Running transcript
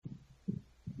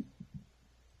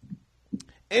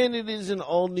And it is an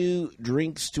all-new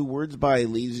Drinks to Words by,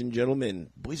 ladies and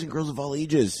gentlemen, boys and girls of all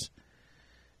ages.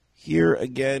 Here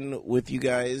again with you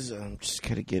guys. I'm just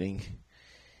kind of getting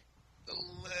a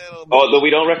little bit... Although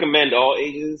we don't recommend all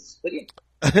ages.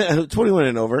 21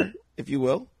 and over, if you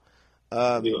will.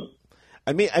 I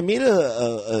made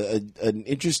an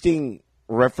interesting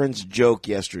reference joke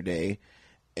yesterday,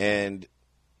 and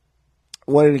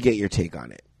wanted to get your take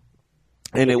on it.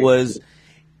 And it was...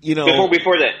 You know,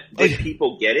 before that, did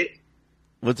people get it?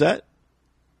 What's that?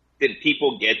 Did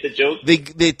people get the joke?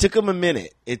 They took them a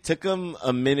minute. It took them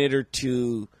a minute or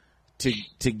two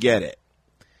to get it.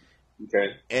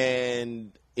 Okay.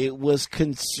 And it was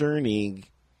concerning,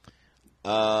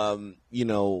 money.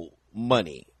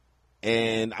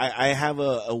 And I have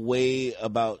a way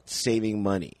about saving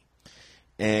money.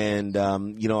 And,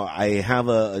 I have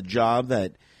a job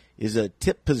that is a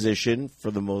tip position for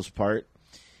the most part.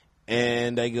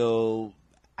 And I go,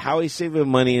 how I save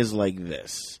money is like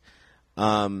this.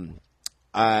 If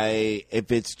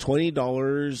it's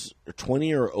 $20 or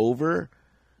 20 or over,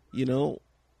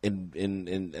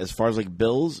 in as far as like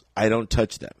bills, I don't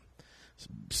touch them.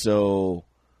 So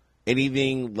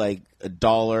anything like $1,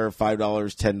 $5,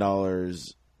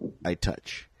 $10, I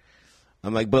touch.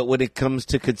 I'm like, but when it comes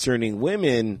to concerning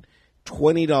women,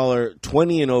 $20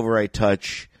 20 and over I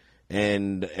touch,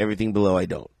 and everything below I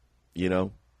don't.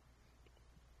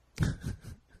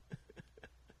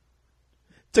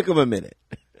 Took him a minute.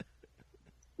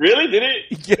 Really? Did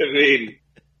it? Yeah. I mean,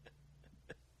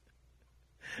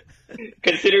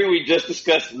 considering we just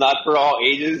discussed not for all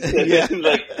ages, yeah.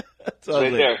 It's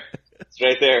right there. It's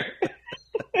right there.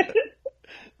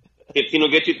 15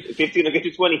 will get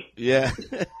you 20. Yeah.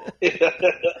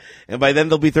 And by then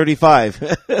they'll be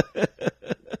 35.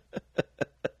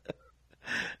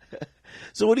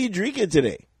 So what are you drinking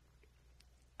today?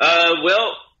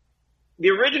 Well, the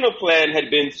original plan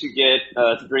had been to get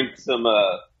to drink some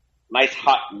nice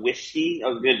hot whiskey. I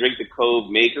was going to drink the Cove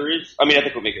Makers. I mean, not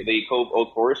the Cove Maker, the Cove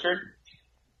Old Forester.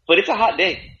 But it's a hot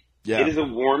day. Yeah. It is a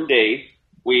warm day.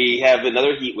 We have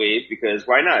another heat wave because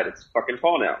why not? It's fucking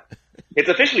fall now. It's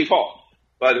officially fall,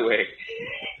 by the way.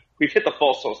 We've hit the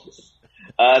fall solstice.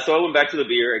 So I went back to the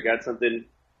beer. I got something.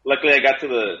 Luckily, I got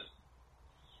to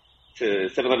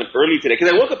 7-Eleven early today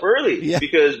because I woke up early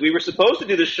because we were supposed to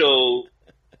do the show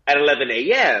at 11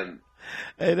 a.m.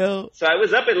 I know. So I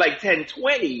was up at like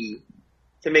 10:20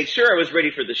 to make sure I was ready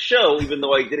for the show, even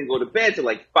though I didn't go to bed till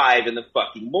like 5 in the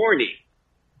fucking morning.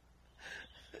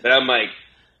 But I'm like,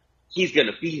 he's going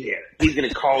to be there. He's going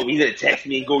to call me. He's going to text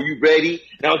me and go, you ready?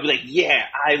 And I was like, yeah,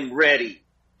 I'm ready.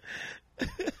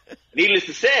 Needless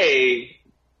to say,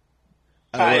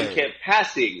 time kept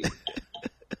passing.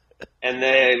 And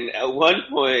then at one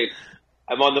point,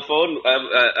 I'm on the phone.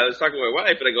 I was talking to my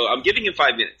wife, and I go, "I'm giving him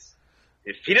 5 minutes.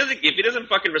 If he doesn't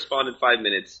fucking respond in 5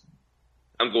 minutes,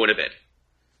 I'm going to bed."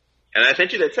 And I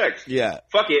sent you that text. Yeah.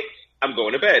 Fuck it, I'm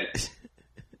going to bed.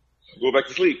 Go back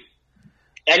to sleep.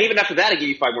 And even after that, I give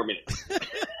you 5 more minutes.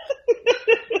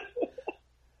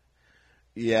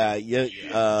 Yeah.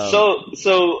 So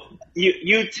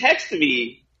you texted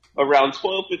me around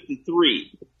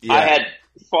 12:53. Yeah. I had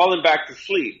fallen back to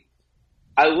sleep.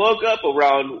 I woke up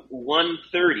around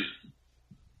 1:30,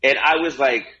 and I was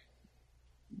like,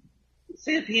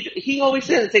 he always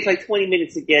says it takes like 20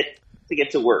 minutes to get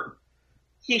to work.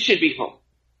 He should be home.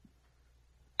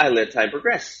 I let time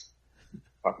progress.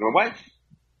 Talk to my wife.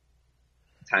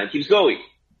 Time keeps going.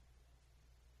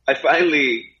 I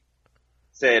finally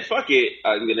said, fuck it,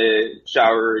 I'm going to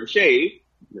shower and shave.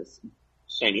 This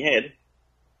shiny head.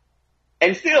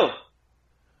 And still,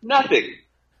 nothing.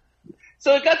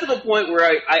 So it got to the point where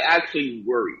I actually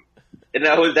worried. And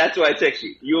that's why I text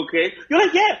you. You okay? You're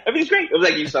like, yeah, everything's great. I was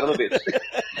like, you son of a bitch.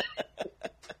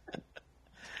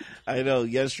 I know.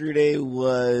 Yesterday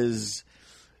was,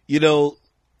 you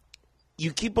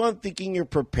keep on thinking you're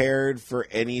prepared for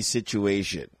any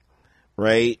situation,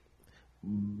 right?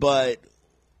 But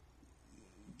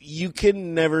you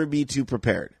can never be too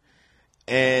prepared.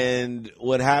 And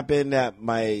what happened at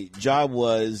my job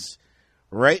was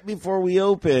right before we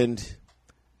opened,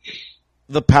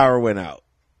 the power went out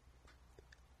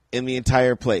in the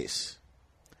entire place.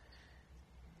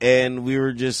 And we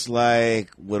were just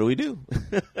like, what do we do?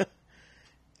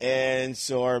 And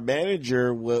so our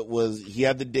manager he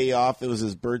had the day off. It was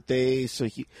his birthday, so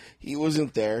he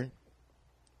wasn't there.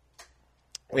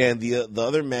 And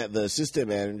the assistant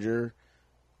manager,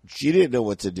 she didn't know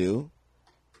what to do.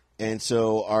 And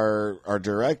so our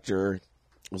director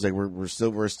was like, we're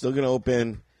still going to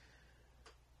open.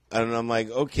 And I'm like,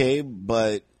 okay,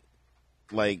 but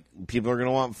like people are going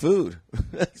to want food.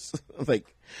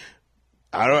 Like,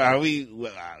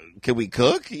 can we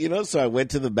cook? So I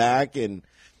went to the back, and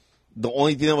the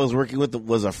only thing I was working with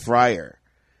was a fryer.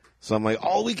 So I'm like,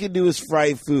 all we can do is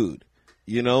fry food,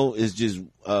 is just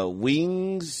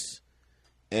wings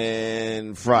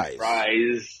and fries.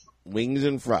 Wings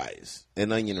and fries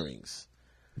and onion rings.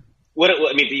 Do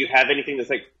you have anything that's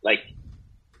like?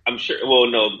 I'm sure. Well,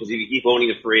 no, because if you keep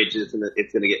owning a fridge, it's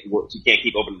gonna get worse. You can't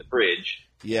keep opening the fridge.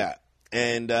 Yeah,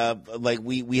 and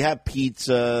we have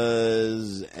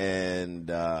pizzas and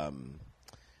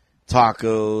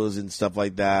tacos and stuff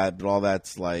like that, but all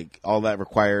that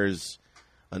requires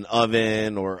an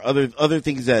oven or other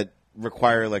things that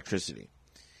require electricity.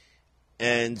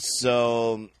 And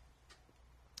so,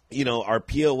 our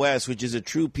POS, which is a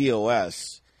true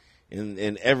POS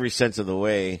in every sense of the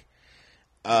way,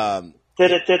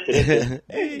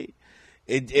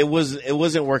 it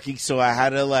wasn't working. So I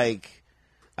had to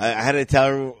I had to tell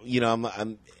her,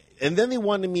 and then they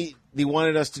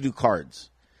wanted us to do cards.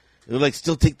 They were like,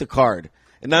 still take the card.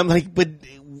 And I'm like, but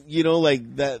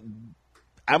that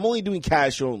I'm only doing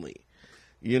cash only.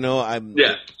 And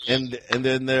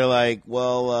then they're like,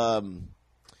 well,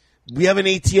 we have an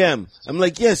ATM. I'm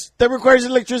like, yes, that requires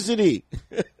electricity.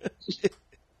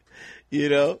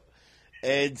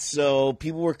 And so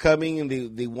people were coming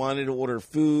and they wanted to order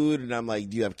food, and I'm like,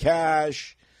 do you have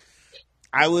cash?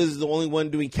 I was the only one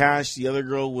doing cash. The other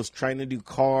girl was trying to do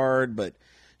card, but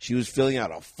she was filling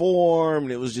out a form,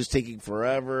 and it was just taking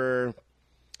forever.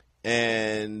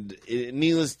 And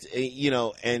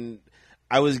and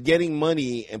I was getting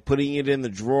money and putting it in the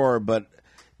drawer, but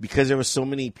because there were so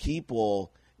many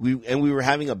people, we were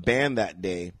having a band that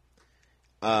day.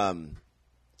 I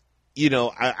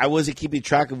wasn't keeping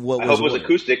track of what I hope it was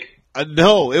acoustic.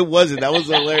 No, it wasn't. That was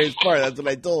the hilarious part. That's what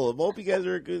I told him. I hope you guys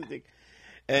are acoustic.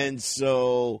 And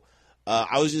so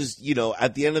I was just,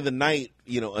 at the end of the night,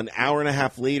 an hour and a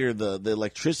half later, the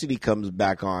electricity comes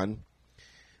back on.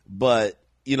 But,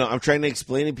 I'm trying to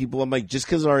explain to people, I'm like, just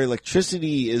because our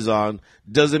electricity is on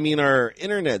doesn't mean our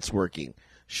internet's working.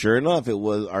 Sure enough,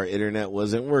 our internet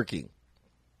wasn't working.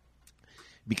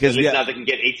 Because now they can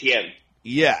get ATM.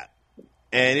 Yeah.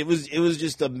 And it was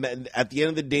just at the end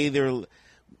of the day,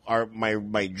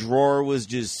 my drawer was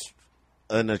just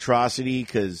an atrocity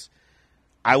because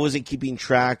I wasn't keeping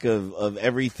track of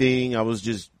everything. I was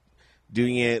just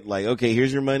doing it like, okay,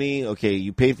 here's your money. Okay,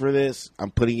 you paid for this.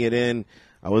 I'm putting it in.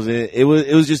 It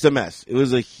was just a mess. It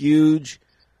was a huge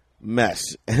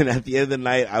mess. And at the end of the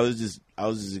night, I was just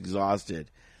exhausted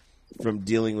from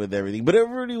dealing with everything. But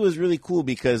everybody was really cool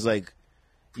because I'm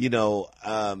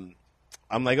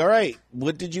like, all right,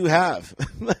 what did you have?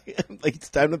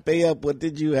 It's time to pay up. What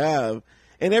did you have?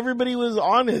 And everybody was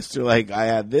honest. They're like, I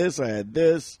had this.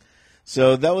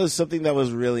 So that was something that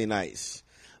was really nice.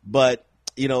 But,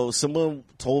 someone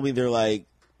told me they're like,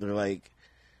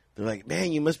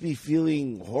 man, you must be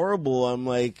feeling horrible. I'm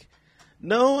like,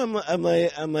 no, I'm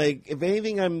like, if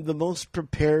anything, I'm the most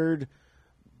prepared,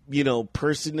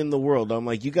 person in the world. I'm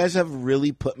like, you guys have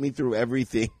really put me through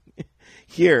everything.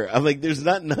 Here, I'm like, there's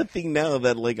nothing now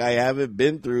that I haven't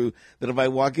been through that if I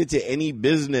walk into any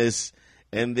business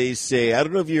and they say, I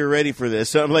don't know if you're ready for this.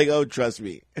 So I'm like, oh, trust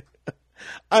me,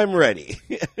 I'm ready.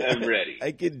 I'm ready.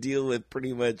 I can deal with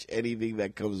pretty much anything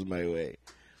that comes my way.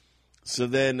 So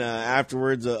then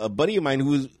afterwards, a buddy of mine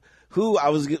who I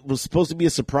was supposed to be a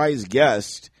surprise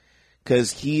guest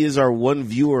because he is our one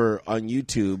viewer on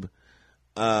YouTube.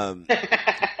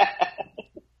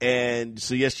 And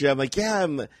so yesterday I'm like, yeah,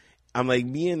 I'm like,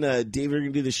 me and Dave are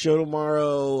gonna do the show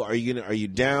tomorrow. Are you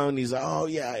down? He's like, oh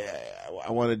yeah,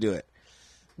 I want to do it.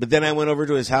 But then I went over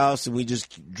to his house and we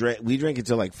drank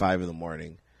until 5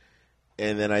 a.m.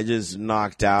 And then I just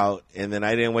knocked out, and then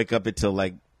I didn't wake up until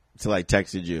I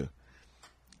texted you.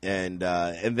 And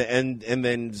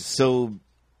then so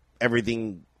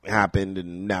everything happened,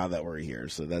 and now that we're here,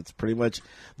 so that's pretty much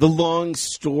the long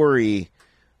story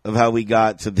of how we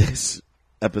got to this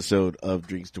episode of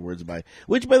Drinks to Words By.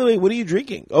 Which, by the way, what are you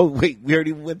drinking? Oh, wait, we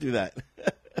already went through that.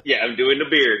 Yeah, I'm doing a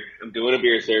beer.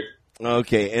 Sir.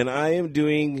 Okay, and I am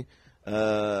doing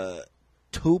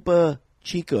Topo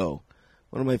Chico,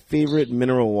 one of my favorite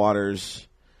mineral waters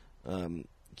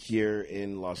here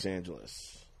in Los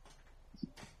Angeles.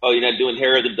 Oh, you're not doing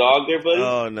hair of the dog there, buddy?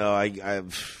 Oh, no,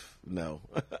 no.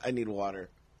 I need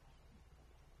water.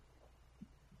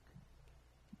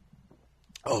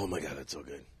 Oh, my God, that's so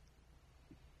good.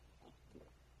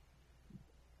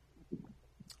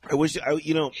 I wish I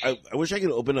wish I could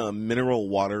open a mineral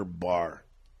water bar.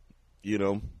 We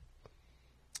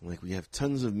have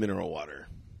tons of mineral water.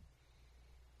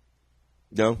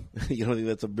 No, you don't think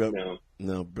that's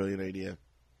no brilliant idea?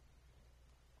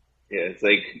 Yeah, it's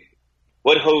like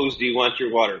What hose do you want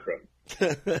your water from?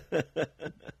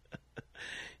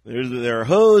 There are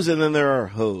hoes, and then there are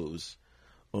hoes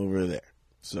over there.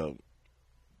 So,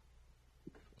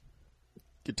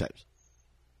 good times.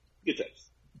 Good times.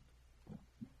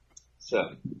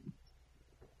 So.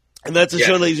 And that's a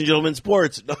show, ladies and gentlemen,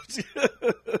 sports.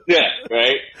 Yeah,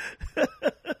 right?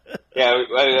 Yeah,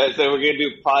 so we're going to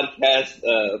do podcast,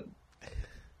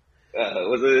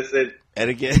 what's it said?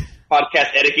 Etiquette. Podcast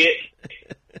etiquette.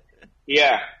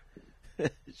 Yeah.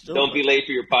 Sure. Don't be late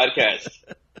for your podcast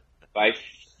by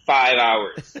 5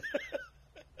 hours.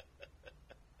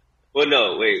 Well,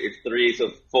 no, wait, it's 3, so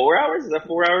 4 hours? Is that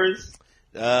 4 hours?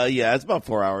 Yeah, it's about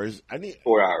 4 hours.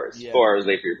 4 hours. Yeah. 4 hours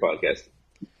late for your podcast.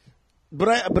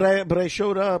 But I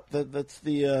showed up. That's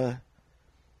the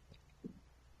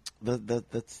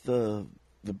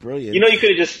brilliant. You could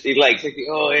have just like,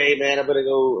 oh, hey man, I'm gonna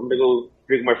go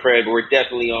drink with my friend, but we're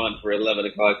definitely on for 11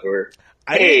 o'clock. Or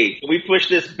hey, can we push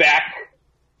this back?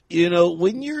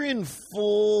 When you're in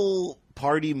full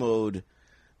party mode,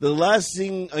 the last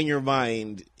thing on your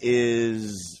mind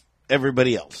is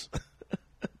everybody else.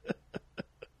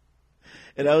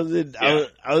 And I was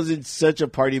in such a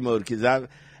party mode because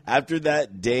after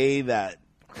that day, that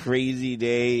crazy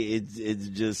day, it's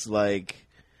just like,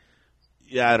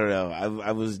 yeah, I don't know.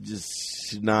 I was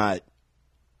just not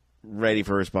ready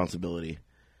for responsibility.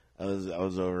 I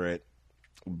was over it.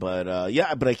 But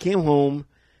but I came home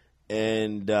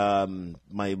and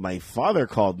my father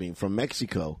called me from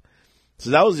Mexico. So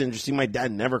that was interesting. My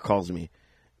dad never calls me,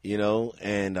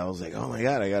 and I was like, oh my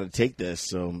God, I got to take this.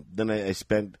 So then I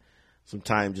spent some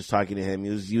time just talking to him.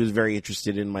 He was very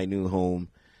interested in my new home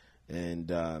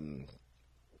and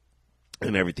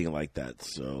everything like that.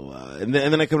 So and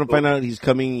then I come to find out he's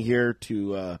coming here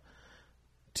to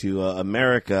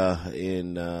America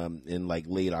in like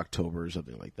late October or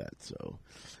something like that. So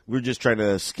we're just trying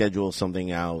to schedule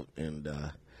something out and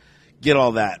get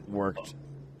all that worked.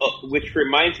 Which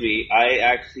reminds me, I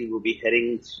actually will be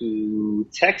heading to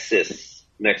Texas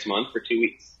next month for 2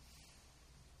 weeks.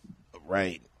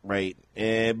 Right.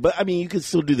 But I mean, you can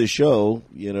still do the show.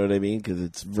 You know what I mean? Because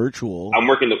it's virtual. I'm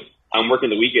working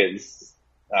the weekends.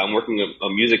 I'm working a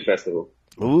music festival.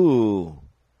 Ooh.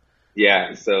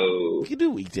 Yeah, so we can do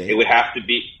a weekday. It would have to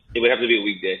be a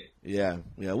weekday. Yeah,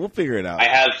 we'll figure it out. I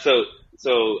have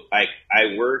I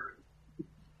work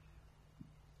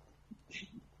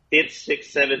 5th,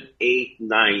 6th, 7th, 8th,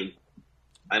 9th.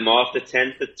 I'm off the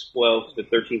 10th, the 12th, the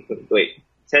 13th. Wait,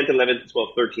 10th, 11th,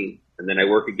 12th, 13th, and then I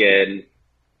work again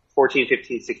 14,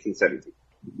 15, 16, 17.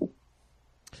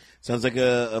 Sounds like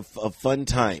a fun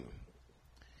time.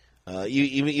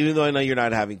 Even though I know you're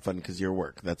not having fun because you're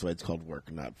work. That's why it's called work,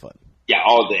 not fun. Yeah,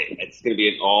 all day. It's going to be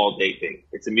an all day thing.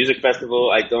 It's a music festival.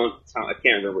 I can't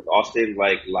remember with Austin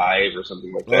Live or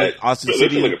something like that. Austin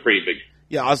City, it looks like a pretty big.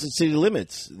 Yeah, Austin City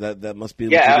Limits. That must be.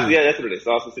 Yeah, that's what it is.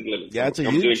 Austin City Limits. Yeah, I'm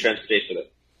doing transportation for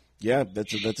that. Yeah,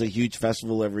 that's a huge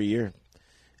festival every year,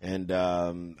 and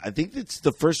I think it's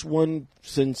the first one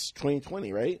since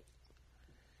 2020, right?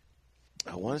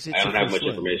 I want to say. I don't have much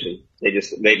information. They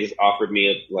just offered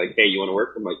me hey, you want to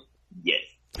work? I'm like, yes.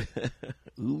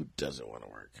 Who doesn't want to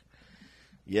work?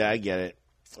 Yeah, I get it.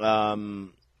 Yeah.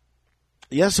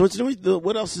 So what's new?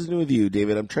 What else is new with you,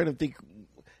 David? I'm trying to think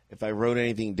if I wrote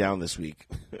anything down this week.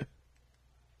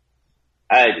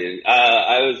 I did.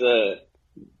 I was a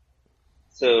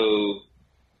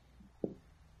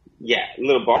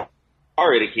little bar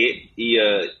etiquette.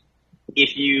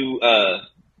 If you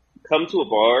come to a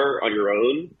bar on your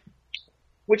own,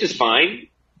 which is fine,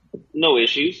 no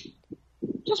issues.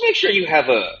 Just make sure you have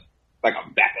a backup.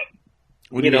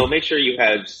 Make sure you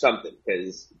have something,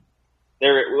 because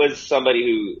there was somebody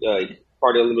who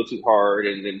partied a little too hard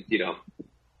and then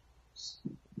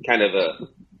kind of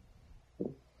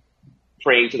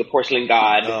praying to the porcelain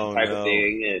god type of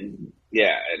thing, and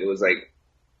and it was like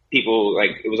people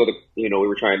it was other we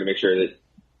were trying to make sure that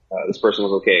this person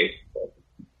was okay. But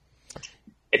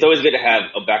it's always good to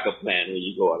have a backup plan when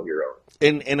you go out on your own.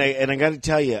 And I got to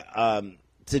tell you,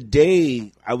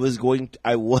 today I was going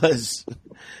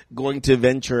to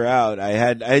venture out. I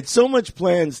had so much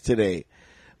plans today.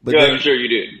 But I'm sure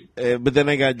you did. But then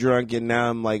I got drunk and now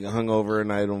I'm hungover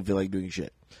and I don't feel like doing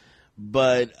shit.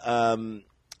 But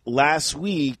last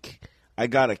week I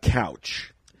got a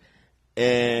couch,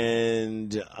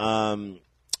 and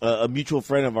a mutual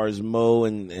friend of ours, Mo,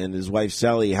 and his wife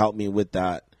Sally helped me with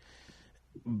that.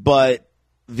 But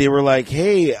they were like,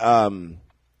 "Hey,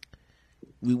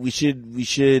 we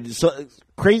should." So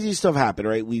crazy stuff happened,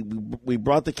 right? We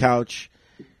brought the couch,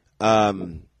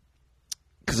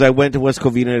 because I went to West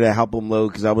Covina to help him load,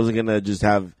 because I wasn't gonna just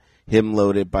have him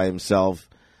load it by himself.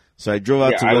 So I drove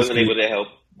out Yeah, to I West wasn't able to help.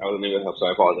 So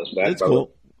I apologize for that. That's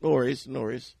cool. No worries.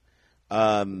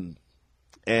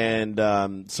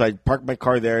 So I parked my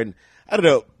car there, and I don't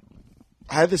know.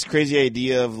 I had this crazy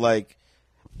idea of like,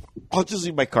 I'll just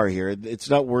leave my car here. It's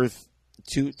not worth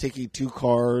taking two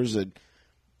cars, and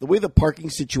the way the parking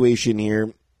situation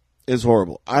here is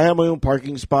horrible. I have my own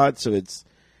parking spot, so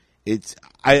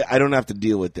I don't have to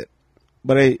deal with it.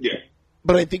 But I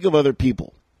think of other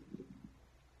people.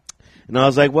 And I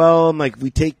was like, if we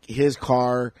take his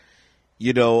car,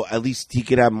 at least he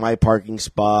could have my parking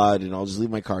spot, and I'll just leave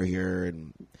my car here.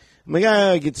 And I'm like,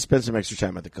 I get to spend some extra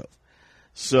time at the Cove.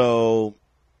 So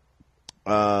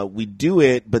we do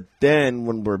it, but then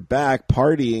when we're back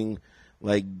partying,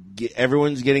 like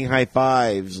everyone's getting high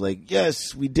fives. Like,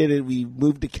 yes, we did it. We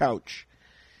moved the couch.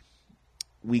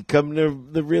 We come to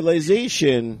the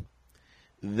realization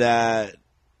that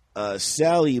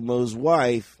Sally, Mo's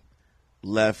wife,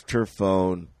 left her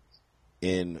phone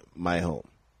in my home.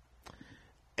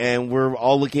 And we're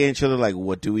all looking at each other like,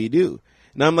 what do we do?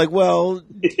 And I'm like, well,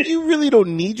 you really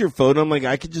don't need your phone. I'm like,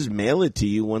 I could just mail it to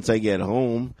you once I get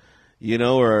home, it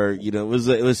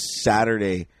was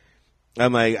Saturday.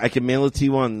 I'm like, I can mail it to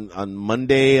you on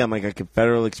Monday. I'm like, I can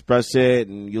Federal Express it,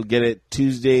 and you'll get it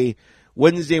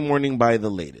Wednesday morning by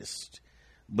the latest.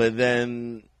 But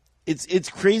then it's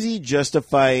crazy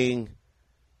justifying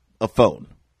a phone.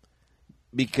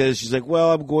 Because she's like,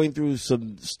 well, I'm going through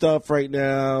some stuff right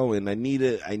now, and I need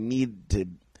to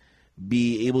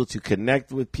be able to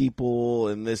connect with people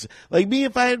and this. Like me,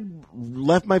 if I had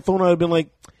left my phone, I'd have been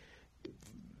like,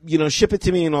 ship it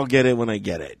to me and I'll get it when I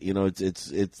get it.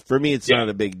 It's for me, it's not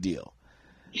a big deal,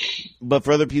 but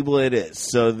for other people, it is.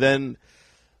 So then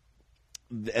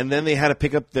they had to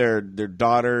pick up their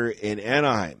daughter in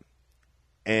Anaheim,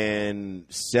 and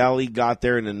Sally got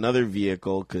there in another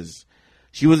vehicle because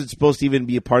she wasn't supposed to even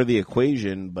be a part of the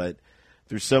equation, but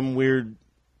through some weird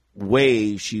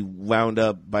way, she wound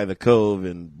up by the Cove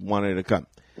and wanted to come.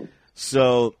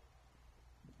 So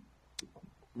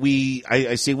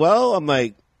I say, well, I'm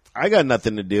like, I got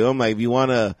nothing to do. I'm like, if you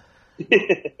want to,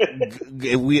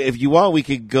 if you want, we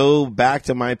could go back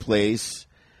to my place,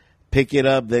 pick it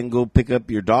up, then go pick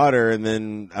up your daughter. And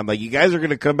then I'm like, you guys are going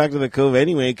to come back to the Cove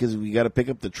anyway, because we got to pick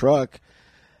up the truck.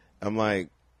 I'm like,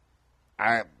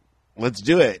 let's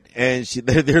do it. And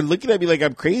they're looking at me like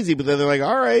I'm crazy, but then they're like,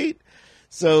 all right.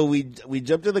 So we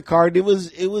jumped in the car, and it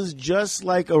was just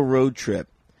like a road trip,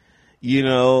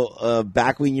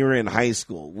 back when you were in high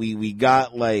school. We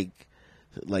got like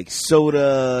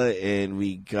soda, and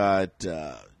we got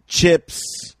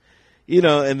chips,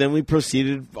 and then we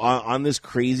proceeded on this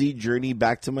crazy journey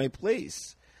back to my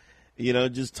place,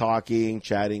 just talking,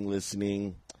 chatting,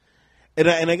 listening.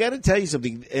 And I got to tell you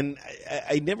something, and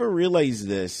I never realized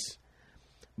this,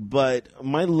 but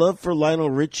my love for Lionel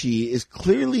Richie is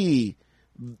clearly,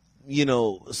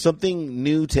 something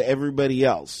new to everybody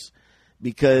else,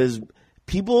 because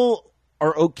people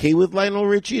are okay with Lionel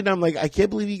Richie, and I'm like, I can't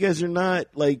believe you guys are not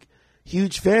like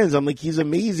huge fans. I'm like, he's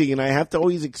amazing, and I have to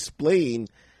always explain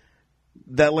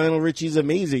that Lionel Richie's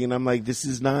amazing, and I'm like, this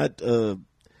is not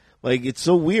it's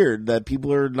so weird that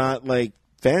people are not like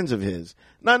fans of his.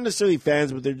 Not necessarily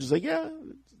fans, but they're just like, yeah,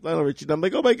 Lionel Richie. And I'm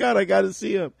like, oh my God, I got to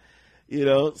see him.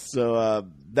 So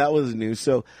that was new.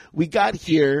 So we got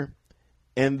here,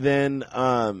 and then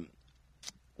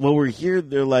when we're here,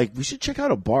 they're like, we should check out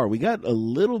a bar. We got a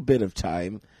little bit of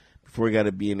time before we got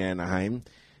to be in Anaheim.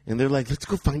 And they're like, let's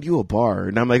go find you a bar.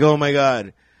 And I'm like, oh my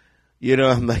God.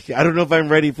 I'm like, I don't know if I'm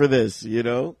ready for this,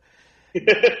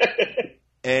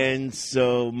 And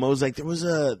so Mo's like, there was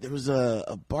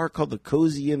a bar called the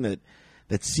Cozy Inn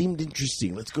that seemed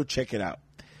interesting. Let's go check it out.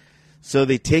 So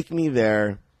they take me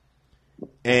there,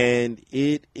 and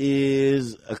it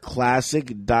is a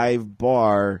classic dive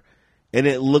bar, and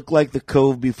it looked like the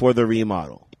Cove before the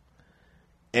remodel.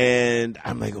 And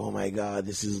I'm like, oh my God,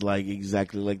 this is like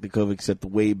exactly like the Cove, except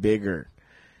way bigger.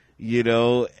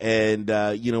 And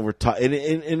we're talking,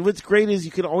 and what's great is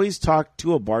you can always talk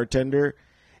to a bartender,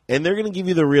 and they're going to give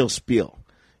you the real spiel,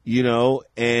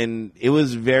 and it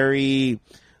was very,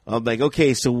 I'm like,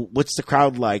 okay, so what's the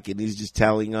crowd like? And he's just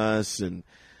telling us, and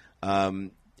I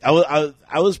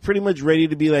was pretty much ready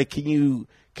to be like,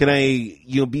 can I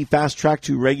be fast tracked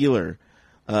to regular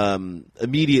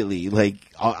immediately? Like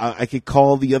I could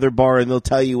call the other bar and they'll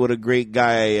tell you what a great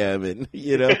guy I am, and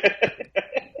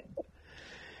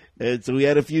And so we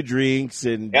had a few drinks,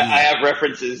 and I have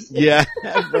references. Yeah,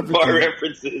 bar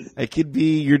references. I could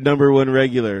be your number one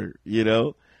regular,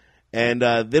 And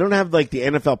they don't have like the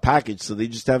NFL package, so they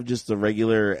just have just the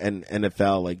regular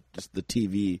NFL, like just the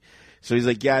TV. So he's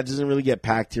like, yeah, it doesn't really get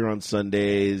packed here on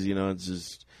Sundays, It's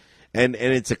just, and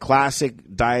it's a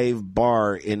classic dive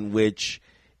bar in which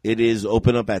it is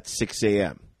open up at 6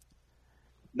 a.m.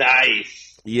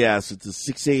 Nice. Yeah, so it's a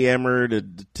 6 a.m.er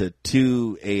to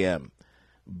 2 a.m.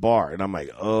 bar. And I'm like,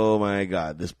 oh, my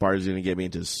God, this bar is going to get me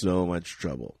into so much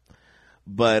trouble.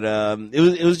 But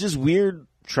it was just weird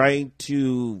trying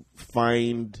to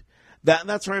find that.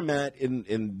 That's where I'm at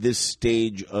in this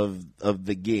stage of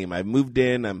the game. I moved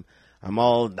in. I'm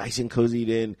all nice and cozied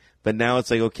in. But now it's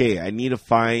like, okay, I need to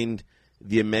find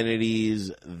the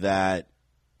amenities that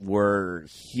were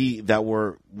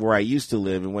where I used to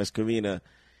live in West Covina,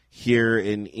 here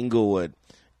in Inglewood.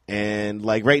 And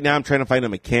like right now I'm trying to find a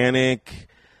mechanic.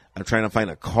 I'm trying to find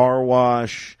a car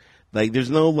wash. Like there's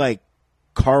no like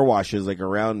car washes like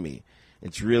around me.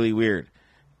 It's really weird.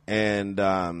 And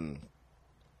so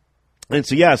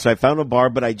yeah, so I found a bar,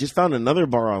 but I just found another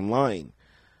bar online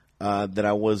that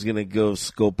I was gonna go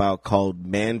scope out called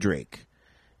Mandrake.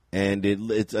 And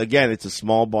it's a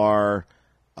small bar.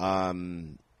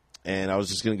 And I was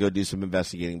just going to go do some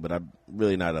investigating, but I'm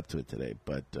really not up to it today.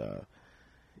 But,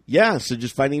 yeah, so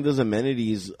just finding those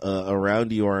amenities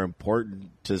around you are important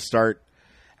to start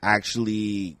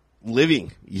actually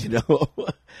living, you know.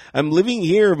 I'm living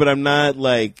here, but I'm not,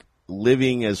 like,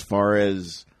 living as far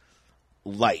as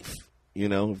life, you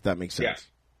know, if that makes sense. Yeah.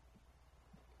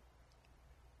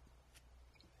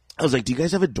 I was like, do you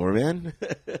guys have a doorman?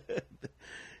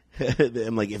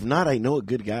 I'm like, if not, I know a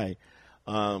good guy.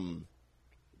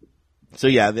 So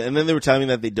yeah, and then they were telling me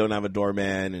that they don't have a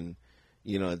doorman, and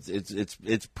you know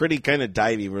it's pretty kind of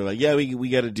divey. We're like, yeah, we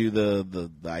got to do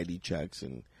the ID checks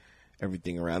and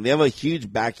everything around. They have a huge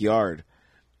backyard.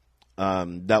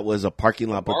 That was a parking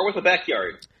lot. Bar with a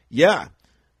backyard. Yeah,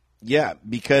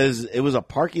 because it was a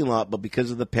parking lot, but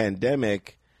because of the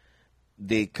pandemic,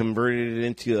 they converted it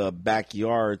into a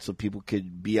backyard so people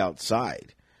could be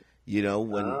outside. You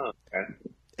know okay.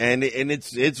 and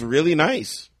it's really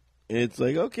nice. It's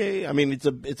like, okay, I mean, it's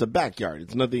a backyard.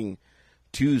 It's nothing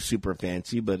too super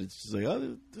fancy, but it's just like,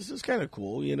 oh, this is kind of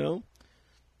cool, you know?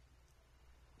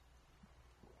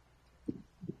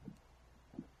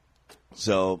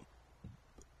 So,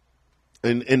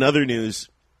 in other news,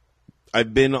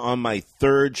 I've been on my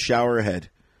third shower head,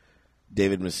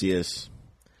 David Macias.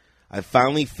 I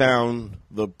finally found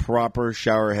the proper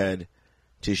shower head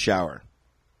to shower.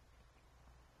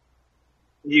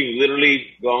 You've literally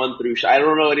gone through. I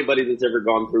don't know anybody that's ever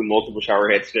gone through multiple shower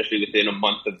heads, especially within a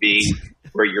month of being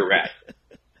where you're at.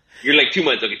 You're like 2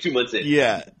 months. Okay, 2 months in.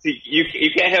 Yeah. See,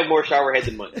 you can't have more shower heads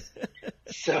in months.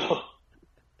 So,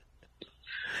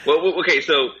 well, okay.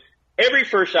 So every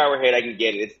first shower head I can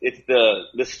get, it's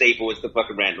the staple. It's the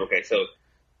fucking random. Okay, so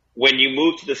when you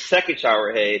moved to the second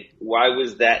shower head, why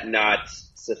was that not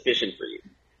sufficient for you?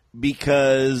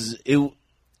 Because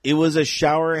it was a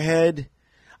shower head.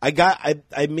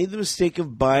 I made the mistake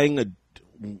of buying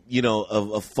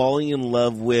of falling in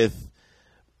love with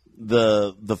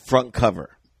the front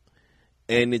cover.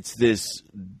 And it's this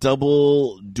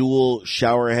dual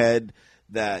shower head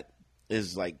that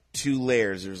is like 2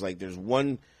 layers. There's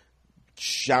one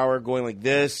shower going like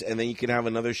this, and then you can have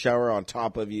another shower on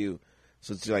top of you.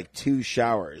 So it's like 2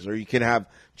 showers. Or you can have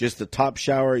just the top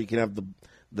shower, you can have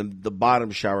the bottom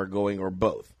shower going, or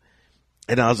both.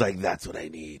 And I was like, that's what I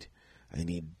need. I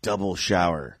need double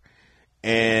shower.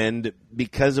 And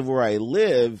because of where I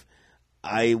live,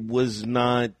 I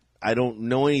don't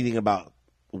know anything about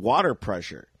water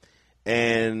pressure.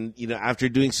 And, you know, after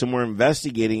doing some more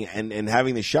investigating and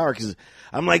having the shower, because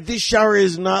I'm like, this shower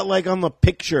is not like on the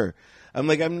picture. I'm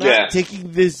like, I'm not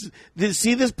taking this,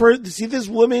 see this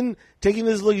woman taking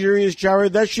this luxurious shower?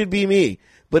 That should be me.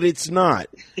 But it's not,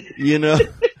 you know?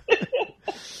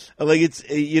 Like it's,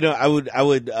 you know, I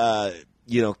would,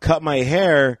 cut my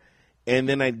hair, and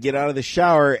then I'd get out of the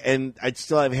shower, and I'd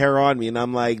still have hair on me, and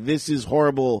I'm like, this is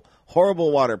horrible,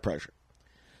 horrible water pressure.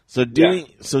 So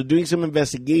doing some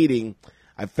investigating,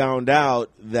 I found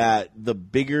out that the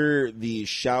bigger the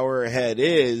shower head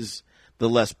is, the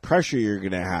less pressure you're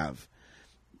going to have,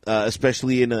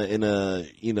 especially in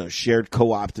a shared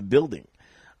co-op building,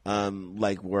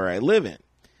 like where I live in.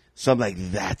 So I'm like,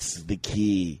 that's the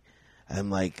key. I'm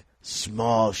like,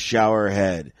 small shower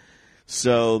head.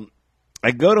 So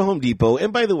I go to Home Depot,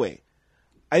 and by the way,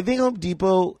 I think Home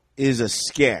Depot is a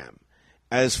scam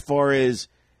as far as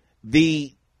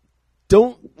they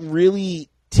don't really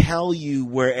tell you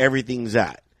where everything's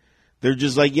at. They're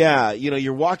just like, yeah, you know,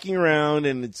 you're walking around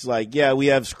and it's like, yeah, we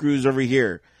have screws over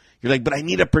here. You're like, but I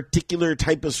need a particular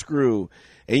type of screw.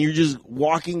 And you're just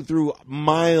walking through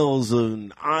miles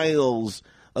and aisles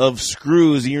of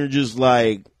screws, and you're just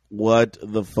like, what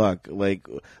the fuck? Like,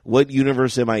 what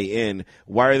universe am I in?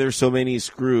 Why are there so many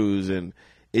screws? And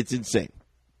It's insane.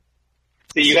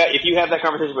 See, if you have that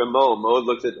conversation with Mo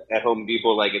looks at Home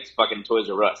Depot like it's fucking Toys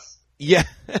R Us. Yeah.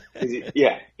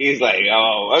 He's like,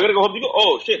 oh, I gotta go Home Depot.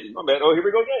 Oh shit, my bad. Oh, here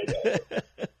we go again.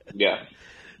 Yeah.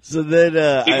 So then,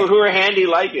 people who are handy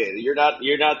like it. You're not.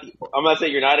 I'm not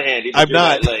saying you're not handy. But I'm you're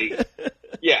not.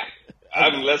 Yeah,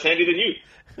 I'm less handy than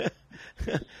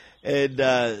you.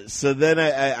 And so then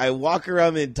I walk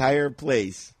around the entire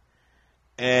place,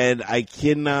 and I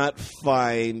cannot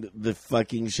find the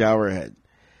fucking shower head.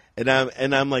 And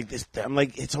I'm like this. I'm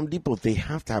like, it's Home Depot. They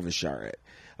have to have a shower head.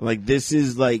 I'm like, this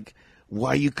is like,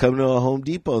 why you come to a Home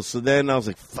Depot? So then I was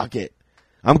like, fuck it,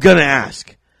 I'm gonna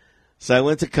ask. So I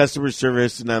went to customer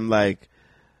service, and I'm like,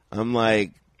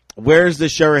 where's the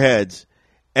shower heads?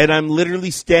 And I'm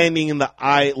literally standing in the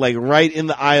aisle, like right in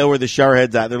the aisle where the shower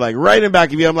head's at. They're like, right in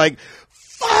back of you. I'm like,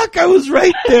 fuck, I was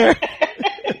right there.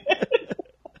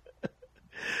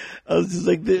 I was just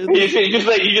like, you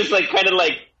just kind of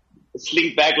like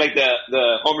slink back like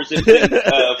the Homer Simpson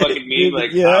fucking meme,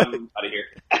 like, yeah. I'm out of here.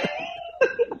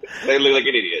 They look like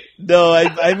an idiot. No,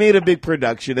 I made a big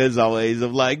production as always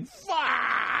of like,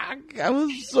 fuck, I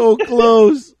was so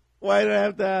close. Why did I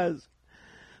have to ask?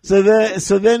 So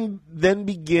then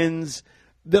begins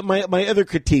my other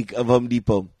critique of Home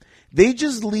Depot. They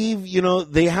just leave,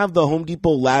 they have the Home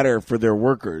Depot ladder for their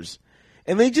workers,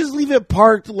 and they just leave it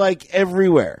parked like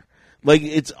everywhere. Like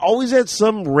it's always at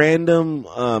some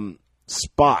random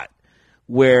spot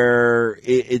where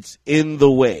it's in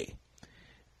the way.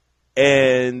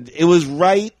 And it was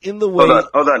right in the way.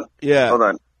 Hold on. Yeah. Hold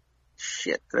on.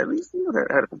 Shit. Did I leave you?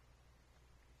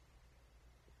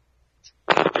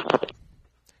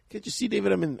 Can't you see,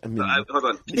 David? I'm in hold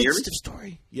on. Can you hear me?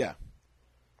 Story. Yeah.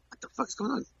 What the fuck's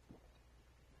going on?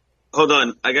 Hold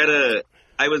on.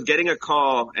 I was getting a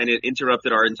call and it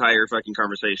interrupted our entire fucking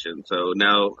conversation. So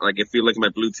now, like, I feel like my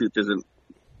Bluetooth isn't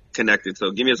connected.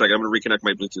 So give me a second. I'm going to reconnect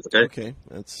my Bluetooth, okay? Okay.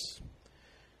 That's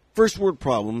first world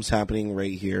problems happening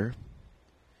right here.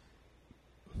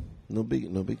 No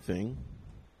big thing.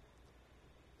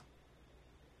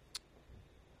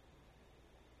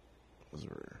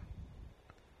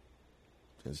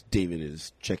 As David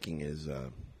is checking his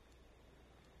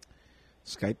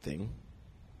Skype thing.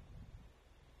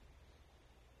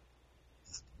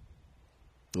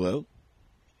 Hello?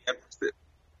 Yep.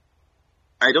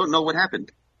 I don't know what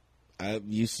happened.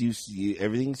 You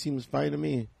everything seems fine to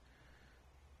me.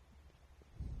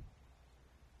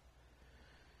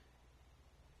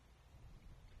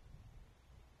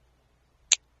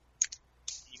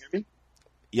 Can you hear me?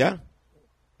 Yeah.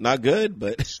 Not good,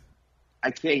 but I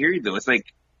can't hear you though. It's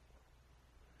like,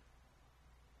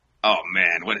 oh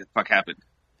man, what the fuck happened?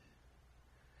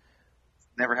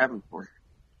 Never happened before.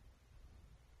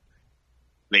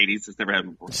 Ladies, it's never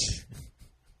happened before.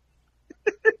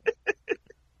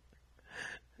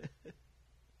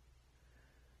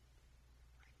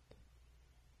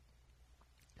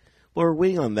 Well, we're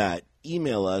waiting on that.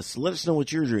 Email us. Let us know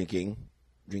what you're drinking.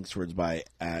 Drinkswordsby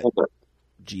at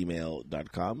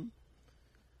gmail.com.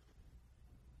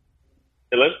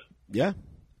 Hello? Yeah.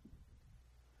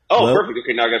 Oh, Hello? perfect.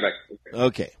 Okay, now I got back.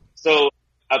 Okay. So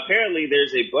apparently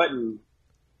there's a button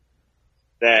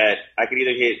that I can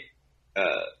either hit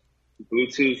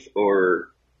Bluetooth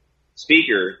or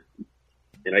speaker,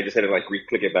 and I just had to like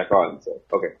click it back on. So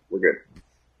okay, we're good.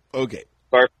 Okay.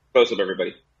 Sorry for close up,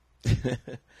 everybody.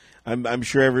 I'm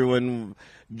sure everyone,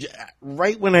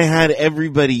 right when I had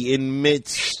everybody in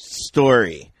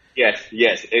mid-story. Yes,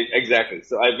 exactly.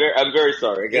 So I'm very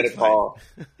sorry. I got a call.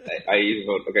 I even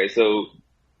vote. Okay, so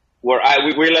where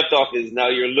we left off is now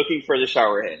you're looking for the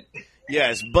shower head.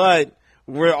 Yes, but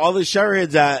where all the shower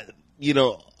heads at,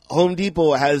 Home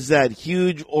Depot has that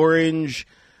huge orange,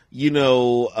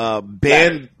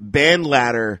 band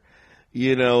ladder,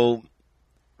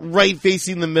 right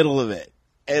facing the middle of it.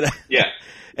 And yeah.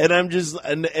 And I'm just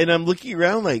and I'm looking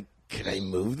around like, can I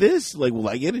move this? Like, will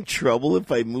I get in trouble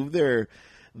if I move their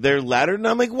ladder? And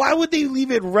I'm like, why would they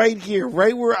leave it right here,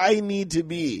 right where I need to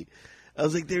be? I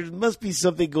was like, there must be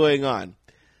something going on.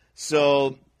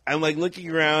 So I'm like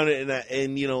looking around and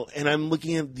I'm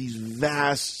looking at these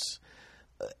vast,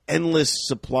 endless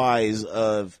supplies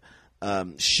of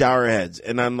shower heads,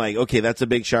 and I'm like, okay, that's a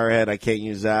big shower head. I can't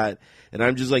use that. And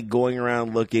I'm just like going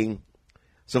around looking.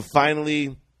 So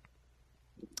finally,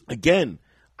 again,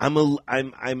 I'm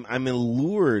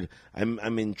allured.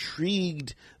 I'm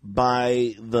intrigued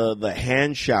by the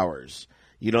hand showers.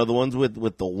 The ones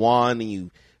with the wand and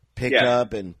you pick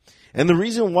up and the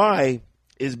reason why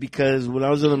is because when I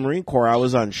was in the Marine Corps, I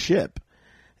was on ship,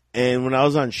 and when I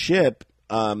was on ship,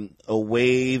 a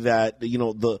way that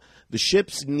the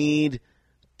ships need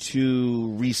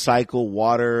to recycle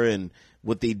water and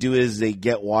what they do is they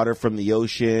get water from the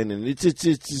ocean, and it's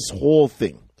this whole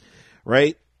thing,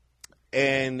 right?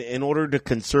 And in order to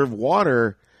conserve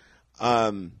water,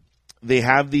 they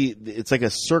have it's like a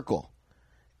circle,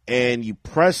 and you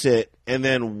press it, and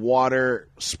then water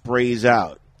sprays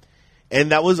out.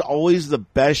 And that was always the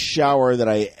best shower that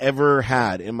I ever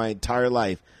had in my entire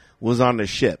life, was on the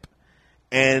ship.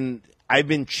 And I've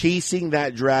been chasing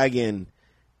that dragon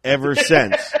ever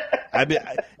since.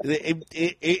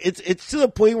 It's to the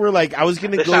point where, like, I was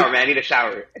going to go. Shower, man. I need a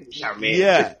shower. Shower, man.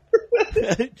 Yeah.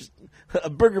 A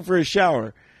burger for a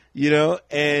shower,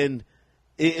 and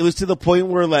it was to the point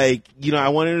where, like, I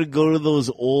wanted to go to those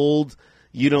old,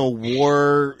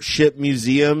 warship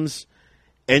museums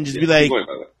and just be like,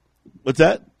 what's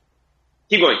that?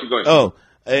 Keep going. Oh,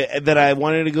 that I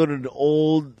wanted to go to an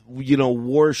old,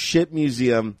 warship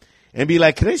museum and be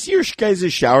like, can I see your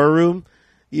guys' shower room?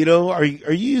 Are you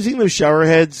using those shower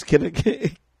heads? Can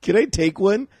I take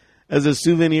one as a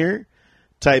souvenir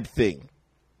type thing?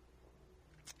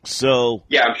 So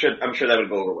yeah, I'm sure that would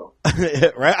go over well.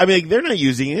 Right? I mean, they're not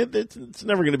using it. It's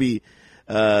never going to be,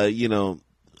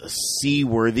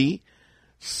 seaworthy.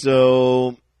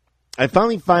 So I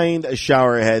finally find a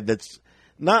shower head that's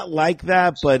not like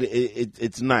that, but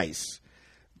it's nice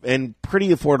and pretty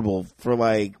affordable for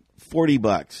like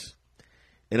 $40.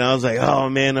 And I was like, oh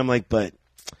man, I'm like,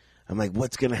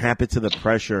 what's going to happen to the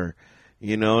pressure?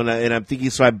 And I'm thinking,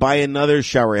 so I buy another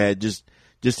shower head, just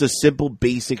a simple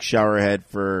basic shower head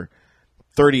for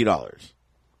 $30.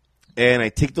 And I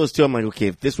take those two. I'm like, okay,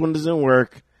 if this one doesn't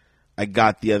work, I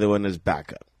got the other one as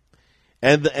backup.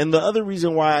 And the other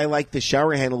reason why I like the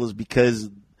shower handle is because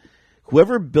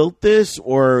whoever built this,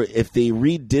 or if they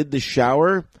redid the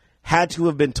shower, had to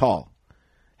have been tall.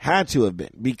 Had to have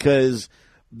been, because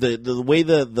the way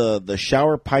the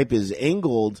shower pipe is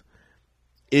angled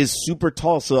is super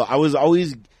tall. So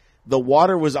the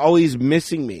water was always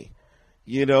missing me.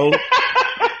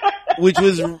 Which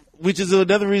is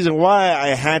another reason why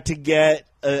I had to get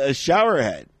a shower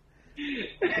head.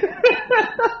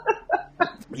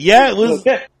 Yeah, it was.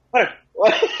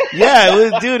 Yeah,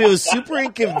 it was, dude. It was super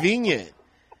inconvenient.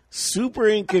 Super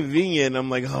inconvenient. I'm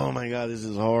like, oh my god, this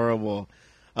is horrible.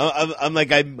 I'm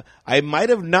like, I might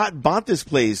have not bought this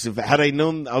place had I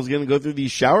known I was going to go through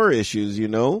these shower issues.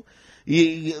 The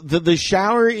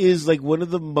shower is like one of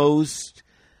the most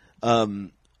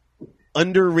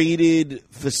underrated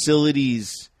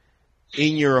facilities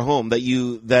in your home that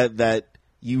you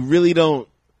really don't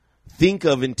think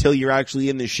of until you're actually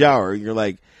in the shower. You're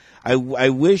like, I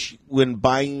wish when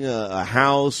buying a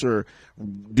house or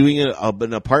doing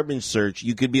an apartment search,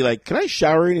 you could be like, can I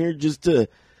shower in here just to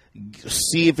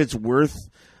see if it's worth,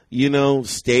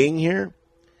 staying here?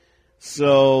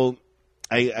 So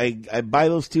I buy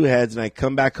those two heads and I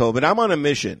come back home, and I'm on a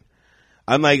mission.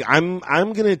 I'm like, I'm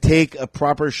going to take a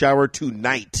proper shower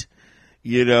tonight,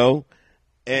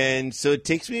 And so it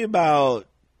takes me about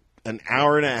an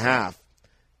hour and a half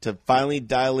to finally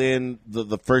dial in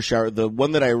the first shower, the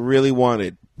one that I really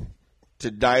wanted,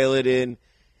 to dial it in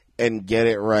and get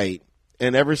it right.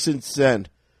 And ever since then,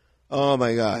 oh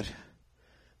my God,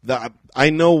 I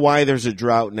know why there's a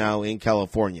drought now in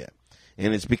California.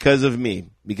 And it's because of me,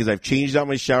 because I've changed out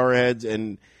my shower heads,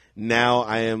 and now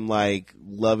I am like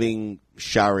loving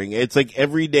showering. It's like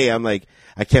every day I'm like,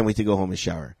 I can't wait to go home and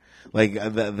shower. Like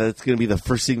that's going to be the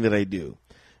first thing that I do,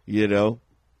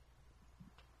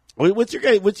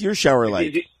 What's your shower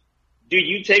like? Do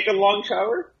you take a long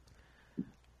shower?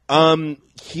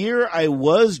 Here I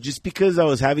was, just because I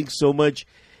was having so much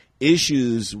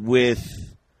issues with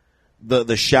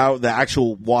the shower, the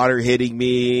actual water hitting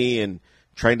me and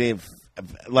trying to,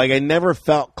 like, I never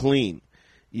felt clean.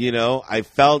 I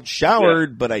felt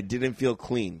showered, but I didn't feel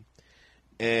clean.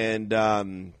 And,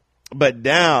 but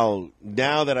now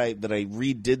that I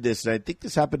redid this, and I think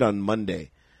this happened on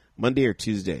Monday or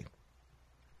Tuesday.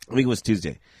 I think it was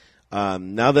Tuesday.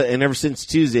 And ever since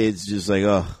Tuesday, it's just like,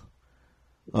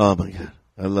 oh my God,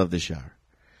 I love the shower.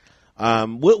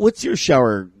 What's your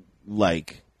shower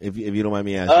like, if you don't mind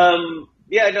me asking?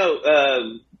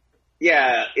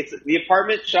 It's the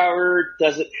apartment shower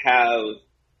doesn't have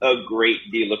a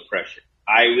great deal of pressure.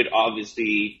 I would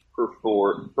obviously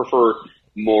prefer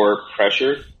more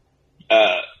pressure,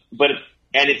 but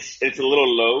it's a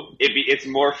little low. It's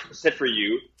more set for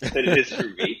you than it is for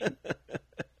me.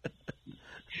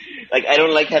 Like, I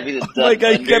don't like having this duck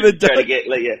under to try to get,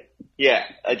 like, yeah.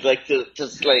 I'd like to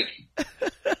just, like,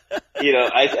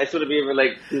 I sort of be able to,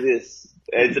 like, do this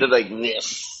instead of, like,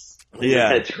 this. Yeah.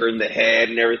 Kind of turn the head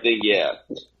and everything, yeah.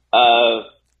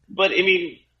 But, I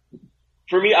mean,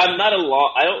 for me, I'm not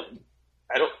I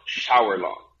don't shower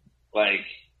long. Like,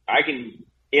 I can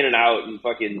in and out in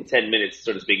fucking 10 minutes,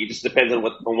 so to speak. It just depends on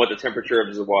what the temperature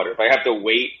of the water. If I have to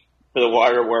wait for the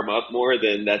water to warm up more,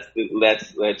 then that's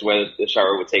where the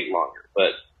shower would take longer.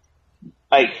 But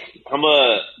like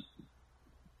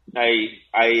I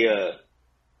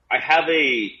have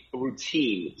a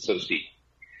routine, so to speak.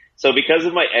 So because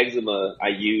of my eczema, I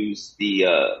use the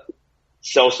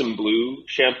Selsun Blue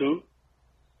shampoo.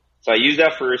 So I use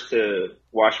that first to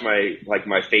wash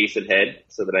my face and head,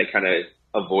 so that I kind of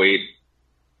avoid,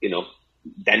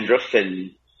 dandruff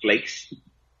and flakes.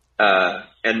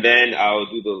 And then I'll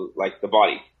do the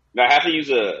body. Now I have to use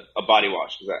a body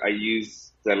wash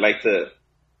because I like to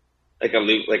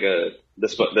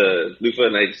the loofah,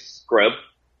 and I scrub.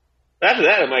 After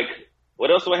that, I'm like, what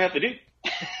else do I have to do?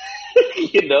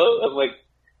 I'm like,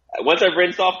 once I've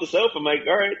rinsed off the soap, I'm like,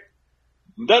 all right,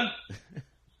 I'm done.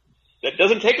 That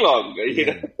doesn't take long.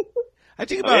 Yeah. I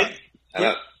take about.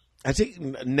 I take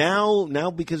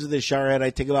now because of the shower head. I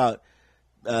take about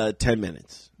 10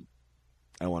 minutes.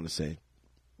 I want to say.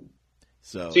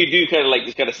 So you do kind of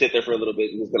just kind of sit there for a little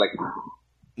bit and just be like.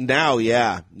 Now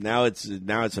it's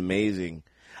amazing.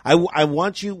 I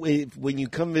want you, when you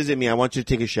come visit me, I want you to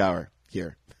take a shower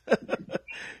here.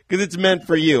 Because it's meant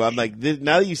for you. I'm like,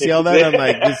 now that you see all that, I'm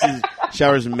like,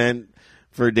 shower's meant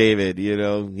for David, He's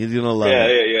going to love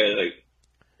it.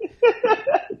 Yeah.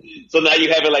 So now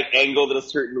you have it angled in a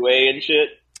certain way and shit?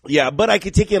 Yeah, but I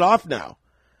could take it off now.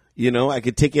 I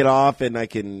could take it off and I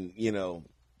can,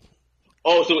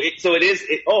 Oh, so it is.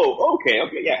 Okay,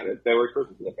 yeah, that works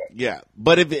perfectly. Okay. Yeah,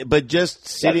 but just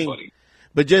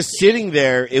sitting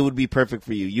there, it would be perfect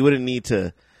for you. You wouldn't need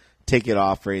to take it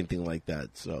off or anything like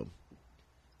that. So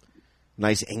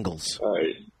nice angles. All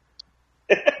right.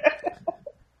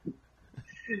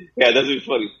 Yeah, that'd be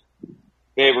funny.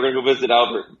 Hey, we're gonna go visit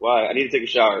Albert. Why? I need to take a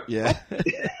shower. Yeah. I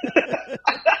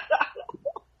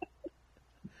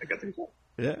got to take a shower.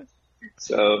 Yeah.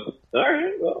 So, all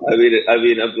right. Well, I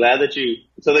mean, I'm glad that you.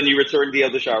 So then you returned the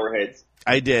other shower heads.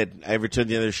 I did. I returned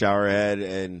the other shower head,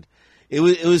 and it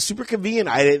was super convenient.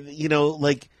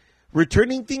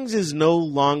 Returning things is no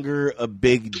longer a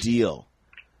big deal.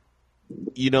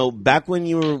 Back when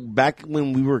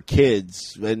we were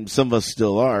kids, and some of us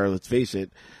still are. Let's face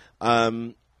it.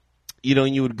 And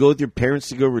you would go with your parents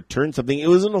to go return something. It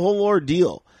wasn't a whole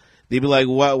ordeal. They'd be like,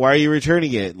 "Why are you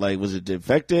returning it? Was it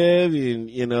defective?"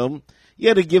 You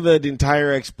had to give an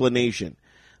entire explanation.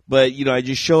 But, I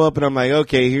just show up and I'm like,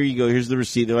 okay, here you go. Here's the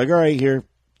receipt. They're like, all right, here,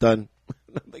 done.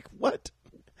 I'm like, what?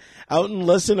 Out in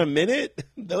less than a minute?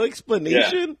 No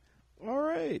explanation? Yeah. All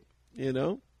right.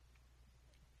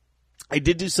 I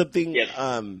did do something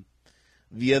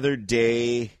the other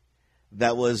day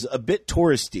that was a bit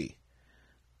touristy.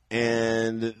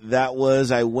 And that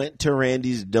was I went to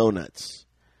Randy's Donuts.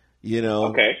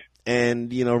 Okay.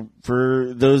 And,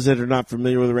 for those that are not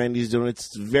familiar with Randy's Donuts,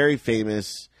 it's very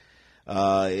famous.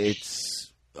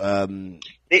 It's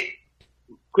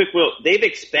Quick, Will, they've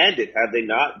expanded, have they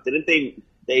not? Didn't they?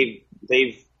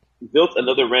 They've built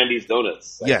another Randy's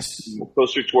Donuts. Yes.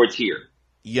 Closer towards here.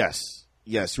 Yes,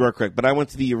 you are correct. But I went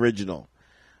to the original.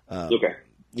 Okay.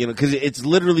 Because it's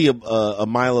literally a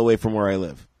mile away from where I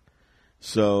live.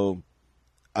 So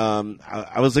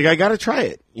I was like, I got to try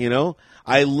it,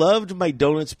 I loved my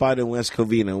donut spot in West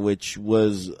Covina, which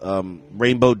was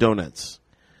Rainbow Donuts.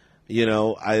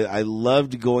 I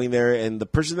loved going there, and the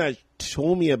person that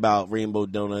told me about Rainbow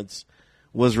Donuts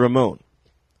was Ramon.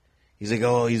 He's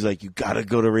like, you got to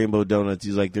go to Rainbow Donuts.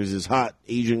 He's like, there's this hot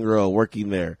Asian girl working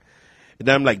there. And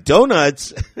I'm like,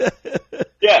 donuts?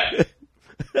 Yeah.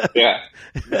 Yeah.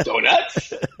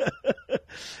 Donuts?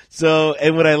 So,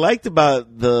 and what I liked about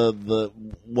both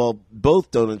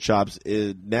donut shops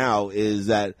is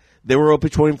that they were open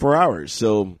 24 hours.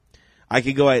 So I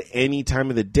could go at any time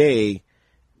of the day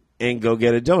and go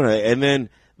get a donut. And then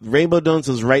Rainbow Donuts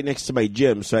was right next to my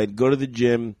gym. So I'd go to the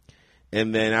gym,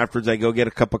 and then afterwards I'd go get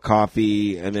a cup of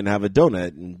coffee and then have a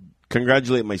donut and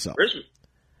congratulate myself.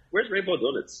 Where's Rainbow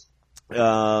Donuts?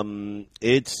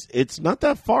 It's not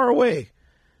that far away.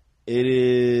 It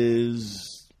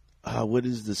is, what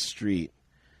is the street?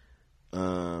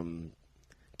 Don't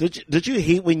you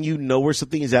hate when you know where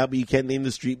something is at, but you can't name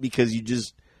the street because you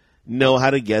just know how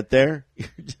to get there?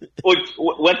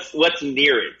 What's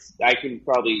near it? I can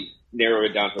probably narrow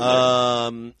it down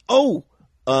from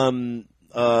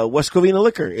there. West Covina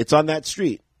Liquor. It's on that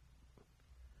street.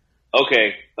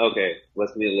 Okay.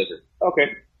 West Covina Liquor.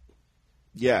 Okay.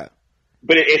 Yeah.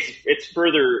 But it's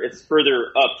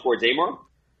further up towards Amor?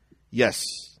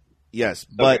 Yes.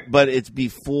 But Okay. it's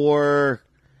before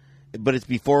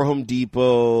Home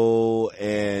Depot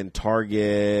and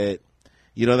Target.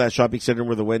 You know that shopping center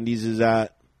where the Wendy's is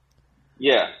at?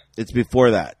 Yeah. It's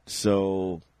before that.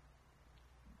 So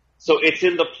it's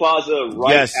in the plaza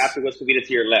right Yes. after West Covina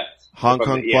to your left. Hong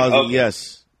Kong Plaza, okay.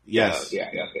 yes. Yes. Yeah,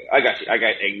 okay. I got you.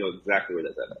 I know exactly where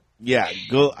that's at. Yeah,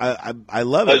 go. I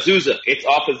love it. Azusa. It's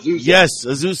off Azusa. Yes,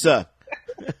 Azusa.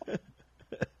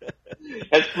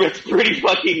 It's pretty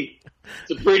fucking.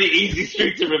 It's a pretty easy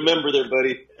street to remember, there,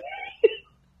 buddy.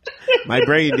 My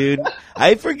brain, dude.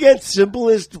 I forget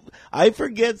simplest words.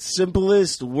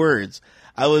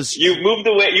 You moved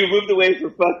away for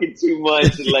fucking 2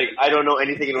 months, and like I don't know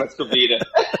anything in West Covina.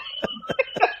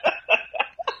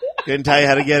 Couldn't tell you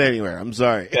how to get anywhere. I'm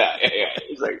sorry. Yeah.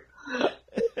 It's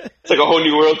like a whole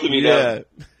new world to me now.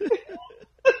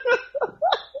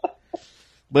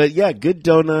 But yeah, good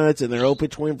donuts, and they're open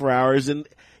 24 hours. And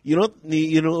you know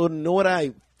what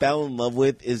I fell in love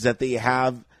with is that they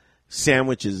have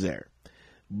sandwiches there,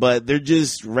 but they're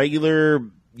just regular,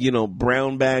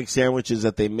 brown bag sandwiches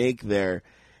that they make there.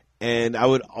 And I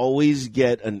would always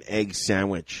get an egg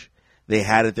sandwich. They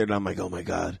had it there, and I'm like, oh my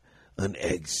God, an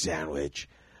egg sandwich.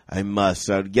 I must.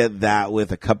 So I'd get that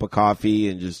with a cup of coffee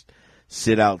and just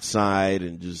sit outside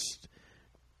and just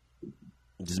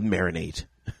marinate.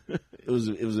 It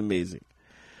was amazing.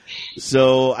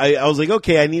 So I was like,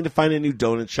 okay, I need to find a new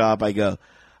donut shop. I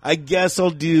guess I'll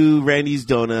do Randy's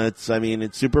Donuts. I mean,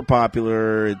 it's super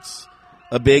popular. It's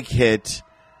a big hit.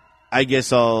 I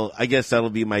guess that'll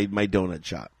be my donut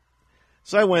shop.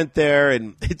 So I went there,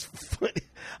 and it's funny.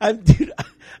 I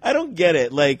don't get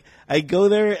it. Like, I go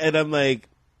there and I'm like,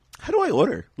 how do I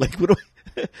order? Like, what do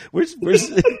I, where's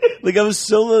like, I was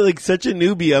so like such a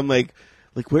newbie. I'm like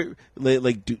where,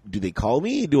 like, do they call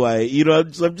me? Do I,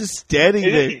 I'm just standing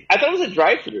there. I thought it was a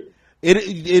drive-thru.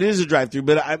 It is a drive-thru,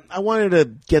 but I wanted to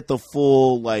get the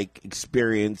full like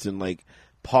experience and like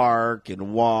park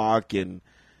and walk, and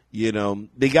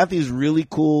they got these really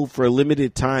cool for a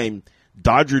limited time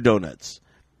Dodger donuts.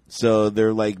 So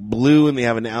they're like blue and they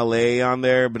have an LA on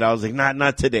there, but I was like,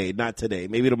 not today,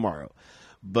 maybe tomorrow.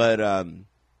 But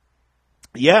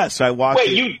yeah, so I walked.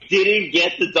 Wait, you didn't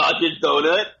get the Dodger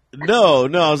donut? No,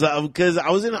 because I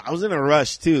was in a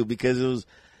rush too, because it was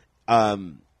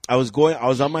I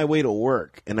was on my way to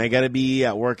work, and I got to be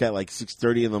at work at like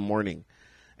 6:30 in the morning.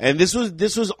 And this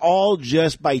was all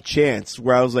just by chance,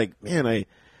 where I was like, man, I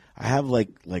have like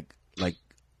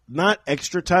not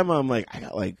extra time. I'm like, I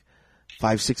got like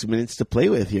 5-6 minutes to play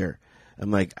with here.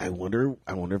 I'm like, I wonder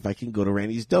if I can go to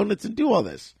Randy's Donuts and do all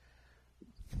this.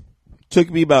 Took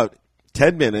me about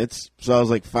 10 minutes, so I was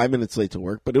like 5 minutes late to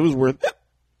work, but it was worth it.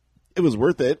 It was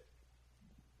worth it.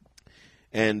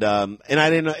 And I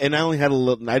didn't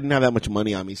have that much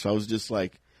money on me, so I was just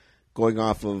like going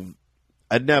off of.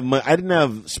 I didn't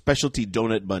have specialty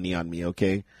donut money on me.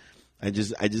 Okay, I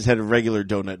just had a regular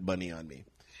donut money on me.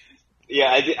 Yeah,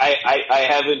 I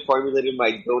haven't formulated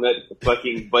my donut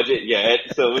fucking budget yet,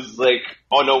 so it was like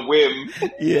on a whim.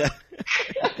 Yeah.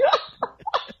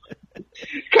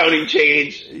 Counting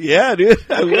change. Yeah, dude.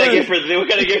 What can I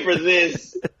get for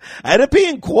this? I had to pay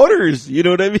in quarters. You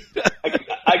know what I mean?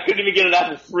 I couldn't even get an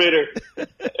apple fritter. I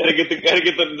had to get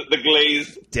the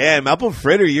glaze. Damn, apple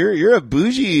fritter! You're a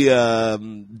bougie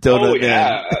donut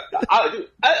man. I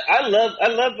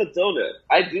love a donut.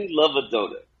 I do love a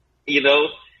donut.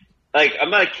 Like, I'm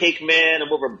not a cake man. I'm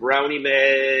more of a brownie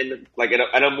man. Like,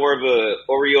 and I'm more of a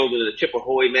Oreo than a Chip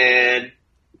Ahoy man.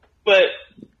 But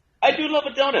I do love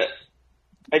a donut.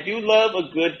 I do love a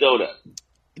good donut.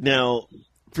 Now,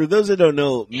 for those that don't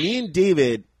know, me and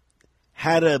David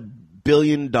had a $1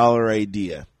 billion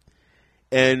idea,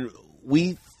 and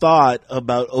we thought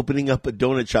about opening up a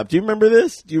donut shop. Do you remember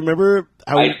this? Do you remember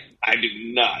how? I do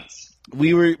not.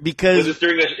 We were because was this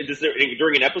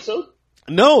during an episode?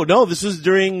 No, this was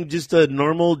during just a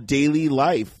normal daily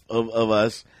life of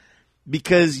us,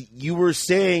 because you were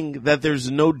saying that there's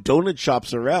no donut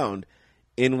shops around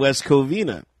in West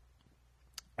Covina.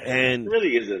 And it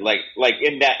really isn't like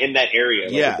in that area.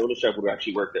 Like, yeah, a donut shop would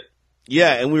actually work there.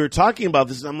 Yeah, and we were talking about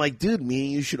this, and I'm like, dude, me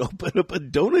and you should open up a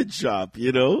donut shop.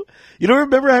 You don't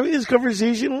remember having this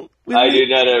conversation with me? I do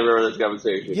not remember this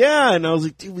conversation. Yeah, and I was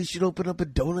like, dude, we should open up a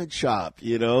donut shop.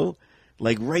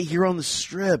 Like right here on the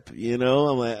strip.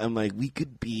 I'm like, we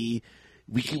could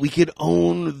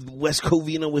own West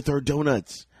Covina with our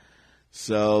donuts.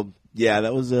 So yeah,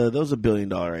 that was a $1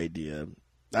 billion idea.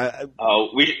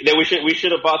 We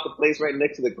should have bought the place right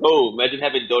next to the Cove. Imagine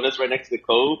having donuts right next to the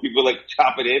Cove. People like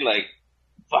chop it in, like,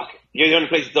 fuck, you're the only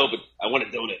place that's open. I want a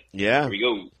donut. Yeah, here we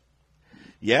go.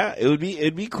 Yeah,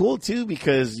 it'd be cool too,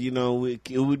 because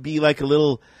it would be like a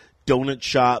little donut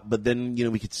shop, but then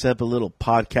we could set up a little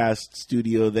podcast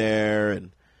studio there,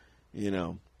 and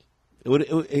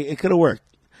it could have worked.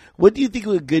 What do you think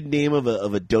a good name of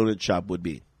a donut shop would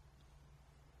be?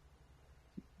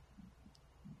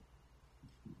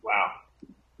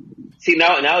 See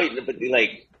now, but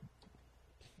like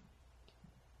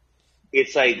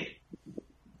it's like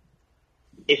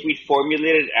if we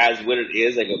formulate it as what it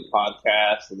is, like a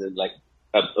podcast, and then like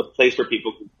a place where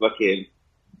people can fucking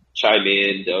chime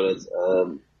in, donuts.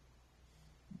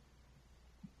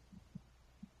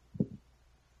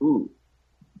 Ooh,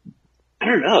 I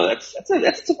don't know. That's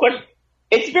a question.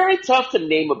 It's very tough to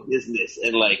name a business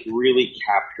and like really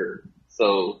capture.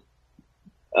 So,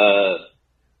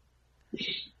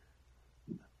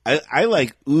 I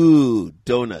like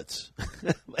donuts.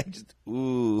 Like just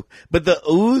but the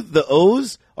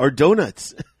O's are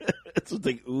donuts. It's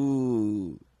like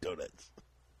donuts.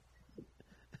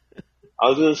 I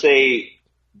was gonna say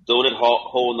donut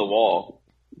hole in the wall,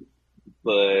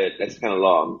 but that's kind of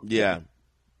long. Yeah.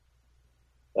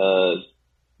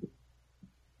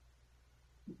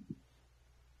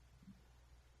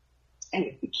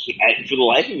 And for the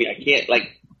life of me, I can't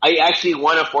like. I actually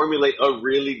want to formulate a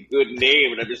really good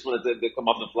name, and I just wanted to come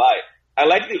off the fly. I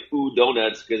like the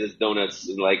donuts because it's donuts,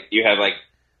 and like you have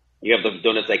the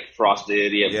donuts like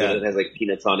frosted. You have the donut that has like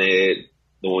peanuts on it.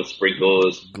 The one with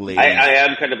sprinkles. Glaze. I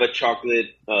am kind of a chocolate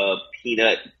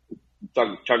chocolate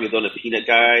donut peanut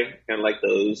guy. Kind of like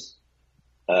those.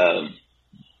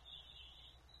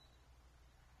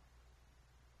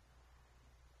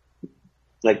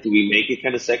 Like, do we make it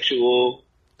kind of sexual?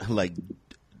 Like,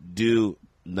 do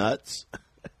nuts?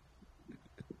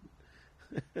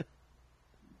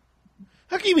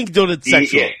 How can you make donuts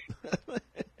sexual?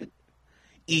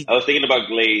 Eat. I was thinking about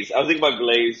glaze.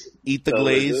 Eat the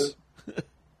glaze.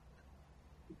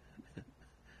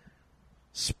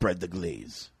 Spread the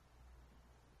glaze.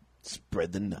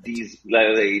 Spread the nuts. These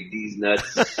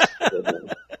nuts.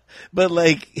 But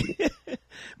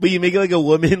you make it like a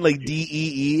woman, like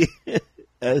DEE.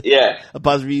 Yeah.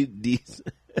 Apostrophe D.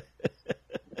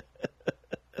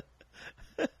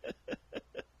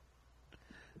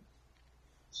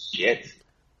 Shit.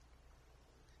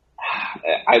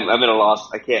 I'm at a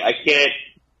loss. I can't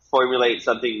formulate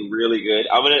something really good.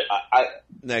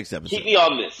 Next episode. Keep me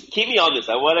on this.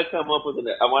 I want to come up with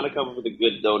a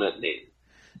good donut name.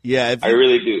 Yeah, I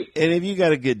really do. And if you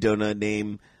got a good donut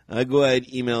name, go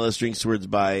ahead, email us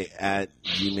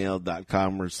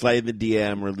drinkswordsby@gmail.com or slide the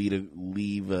DM or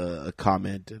leave a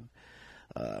comment. And,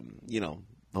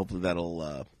 hopefully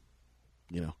that'll,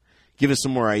 give us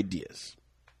some more ideas.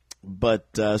 But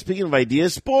speaking of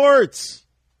ideas, sports!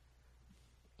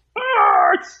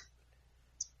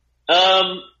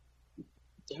 I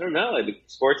don't know.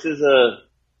 Sports is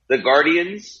the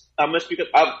Guardians. I'm gonna speak.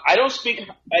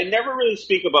 I never really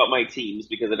speak about my teams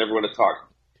because I never want to talk.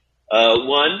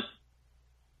 One,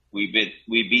 we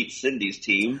beat Cindy's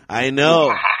team. I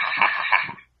know.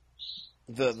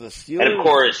 the Steelers. And of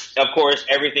course,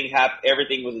 everything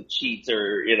was a cheat,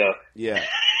 or Yeah.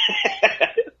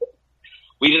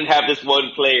 We didn't have this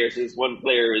one player, so this one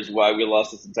player is why we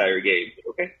lost this entire game.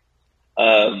 Okay.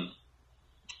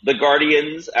 The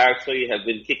Guardians actually have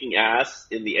been kicking ass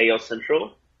in the AL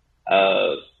Central.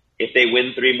 If they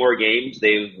win 3 more games,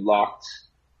 they've locked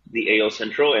the AL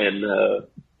Central, and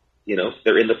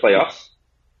they're in the playoffs.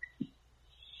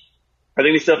 I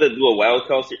think we still have to do a wild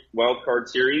card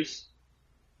series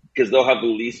because they'll have the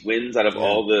least wins out of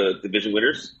all the division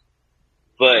winners.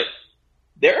 But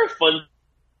they're a fun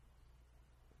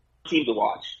team to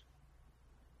watch.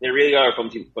 They really are a fun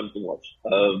team to watch.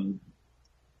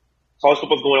 College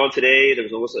football's going on today. There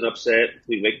was almost an upset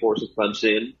between Wake Forest and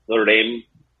Clemson. Notre Dame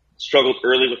struggled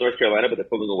early with North Carolina, but they're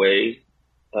pulling away.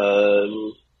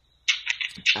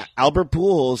 Albert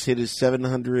Pujols hit his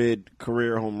 700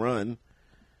 career home run.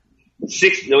 He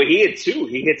hit 2.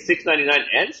 He hit 699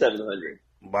 and 700.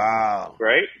 Wow!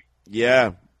 Right?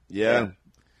 Yeah.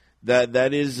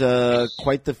 That is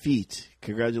quite the feat.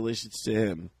 Congratulations to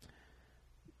him.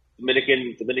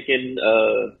 Dominican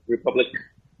Republic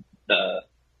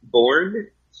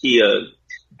born. He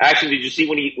actually, did you see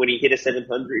when he hit a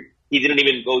 700? He didn't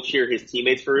even go cheer his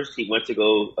teammates first. He went to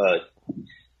go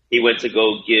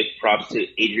give props to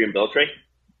Adrian Beltre.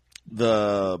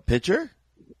 The pitcher?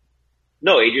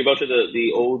 No, Adrian Beltre,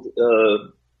 the old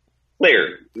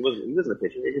player. He wasn't a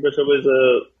pitcher. Adrian Beltre was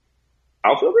a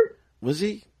outfielder. Was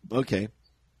he? Okay,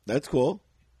 that's cool.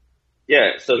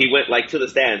 Yeah, so he went to the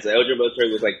stands. Adrian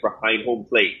Beltre was behind home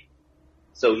plate.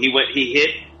 So he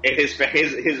hit, and his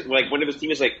one of his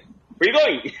teammates where are you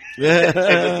going?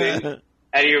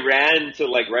 And he ran to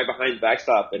right behind the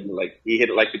backstop, and he hit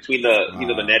it between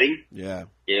the netting. Yeah.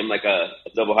 Gave him a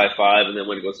double high five, and then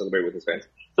went to go celebrate with his fans.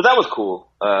 So that was cool.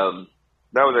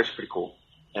 That was actually pretty cool.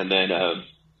 And then,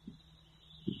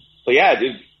 but yeah,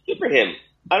 dude, good for him.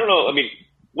 I don't know. I mean,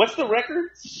 what's the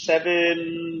record?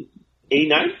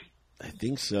 789? I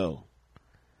think so.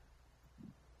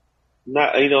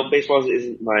 not, baseball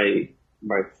isn't my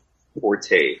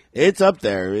forte. It's up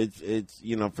there. It's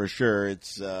for sure.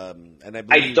 It's and I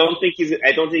don't think he's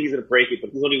gonna break it, but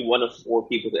he's only one of 4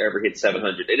 people to ever hit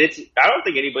 700, and I don't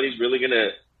think anybody's really gonna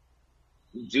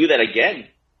do that again.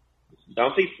 I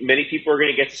don't think many people are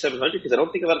gonna get to 700 because I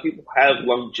don't think a lot of people have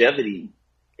longevity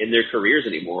in their careers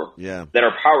anymore. Yeah, that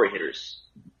are power hitters.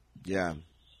 Yeah,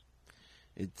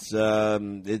 it's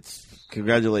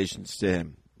congratulations to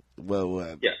him.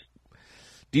 Well, yeah.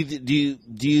 Do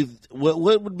you what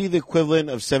would be the equivalent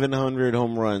of 700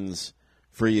 home runs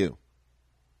for you?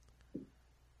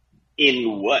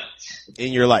 In what?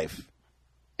 In your life.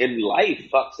 In life,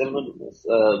 fuck 700.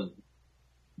 I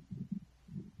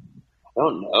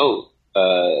don't know.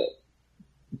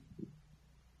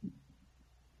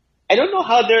 I don't know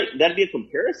how that'd be a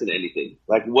comparison to anything.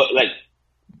 Like what? Like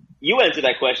you answer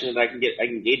that question, and I can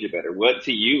gauge it better. What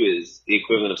to you is the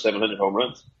equivalent of 700 home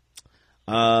runs?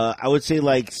 I would say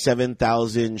like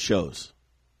 7,000 shows.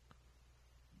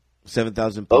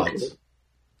 7,000 pods.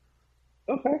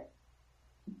 Okay.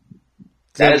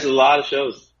 That is a lot of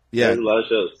shows. Yeah. That is a lot of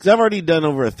shows. Because I've already done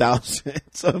over 1,000,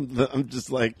 so I'm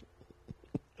just like...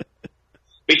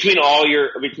 Between all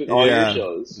your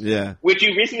shows. Yeah. Which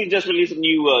you recently just released a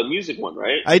new music one,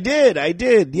 right? I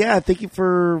did. Yeah, thank you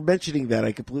for mentioning that.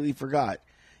 I completely forgot.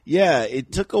 Yeah,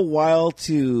 it took a while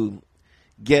to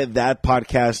get that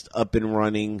podcast up and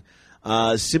running,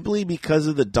 simply because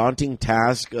of the daunting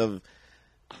task of,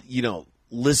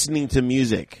 listening to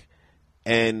music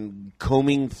and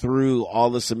combing through all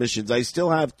the submissions. I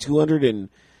still have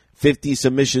 250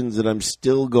 submissions that I'm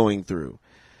still going through,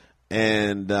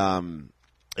 and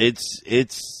it's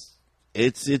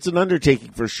an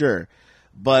undertaking for sure.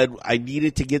 But I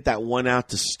needed to get that one out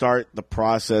to start the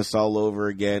process all over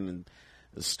again and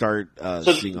start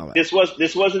seeing all that. This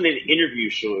wasn't an interview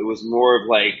show. It was more of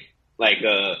like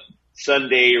a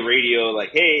Sunday radio.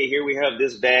 Like, hey, here we have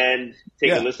this band.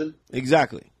 Take a listen.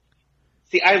 Exactly.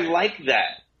 See, I like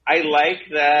that. I like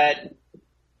that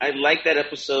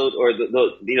episode or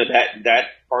that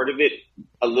part of it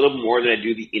a little more than I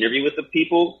do the interview with the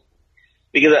people,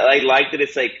 because I like that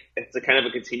it's a kind of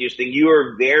a continuous thing. You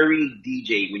are very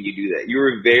DJ when you do that. You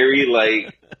are very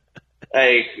like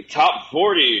top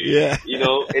 40, yeah.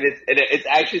 And it's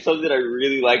actually something that I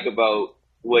really like about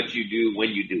what you do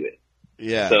when you do it.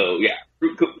 Yeah. So yeah,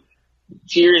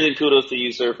 cheers and kudos to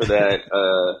you, sir, for that.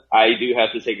 I do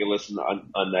have to take a listen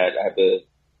on that. I have to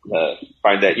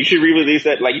find that. You should re-release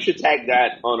that. Like, you should tag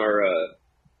that on our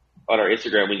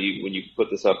Instagram when you put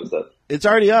this up and stuff. It's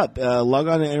already up. Log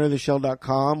on to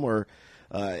entertheshell.com or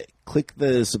click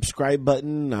the subscribe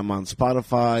button. I'm on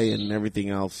Spotify and everything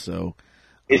else. So.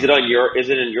 Is it in your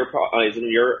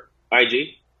IG?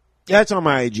 Yeah, it's on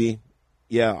my IG.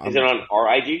 Yeah. Is it on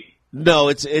our IG? No,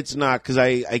 it's not, because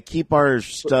I keep our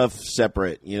stuff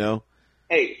separate,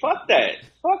 Hey, fuck that.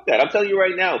 I'm telling you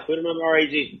right now, put it on our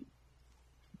IG.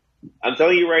 I'm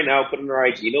telling you right now, put it on our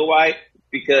IG. You know why?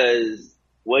 Because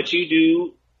what you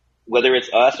do, whether it's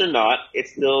us or not,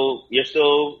 it's still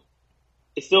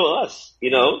us,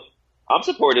 I'm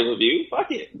supportive of you.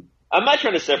 Fuck it. I'm not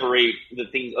trying to separate other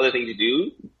things you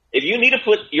do. If you need to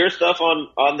put your stuff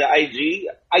on the IG,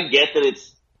 I get that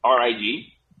it's our IG.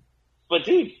 But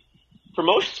dude,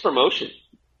 promotion's promotion.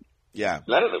 Yeah.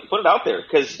 Put it out there,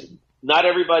 because not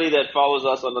everybody that follows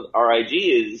us on our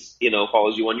IG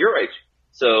follows you on your IG.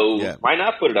 So why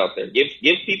not put it out there? Give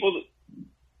people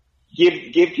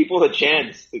a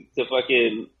chance to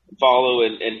fucking follow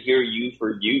and hear you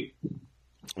for you.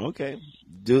 Okay.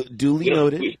 Duly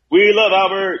noted. We love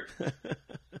Albert.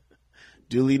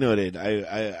 Duly noted.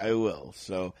 I will.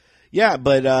 So yeah,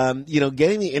 but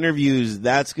getting the interviews,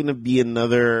 that's going to be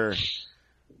another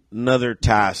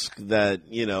task that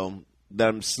that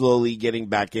I'm slowly getting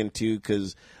back into,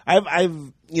 because I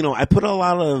put a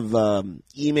lot of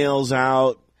emails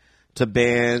out to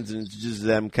bands, and it's just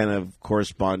them kind of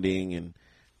corresponding and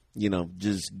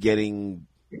just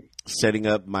setting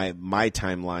up my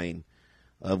timeline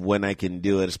of when I can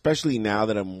do it, especially now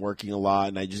that I'm working a lot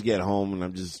and I just get home and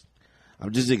I'm just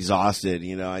exhausted.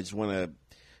 I just want to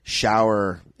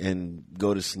shower and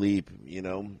go to sleep,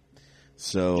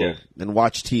 So, and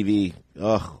watch TV.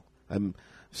 Ugh, I'm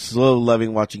so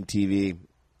loving watching TV.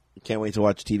 Can't wait to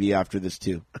watch TV after this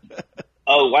too.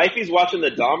 Oh, wifey's watching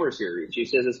the Dahmer series. She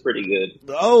says it's pretty good.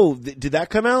 Oh, did that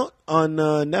come out on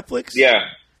Netflix? Yeah.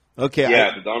 Okay.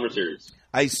 Yeah, the Dahmer series.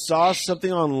 I saw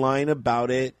something online about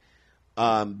it.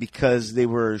 Because they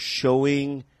were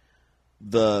showing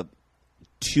a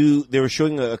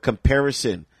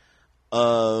comparison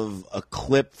of a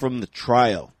clip from the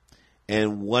trial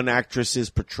and one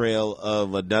actress's portrayal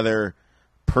of another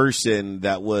person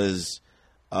that was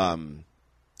on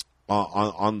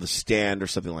the stand or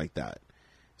something like that.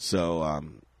 So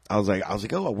I was like,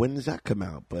 oh, when does that come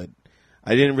out? But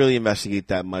I didn't really investigate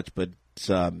that much. But it's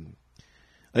an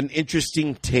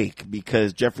interesting take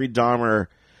because Jeffrey Dahmer,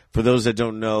 for those that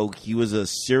don't know, he was a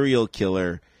serial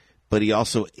killer, but he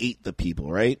also ate the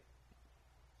people, right?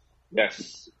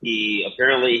 Yes, he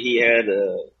had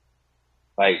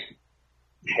like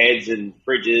heads in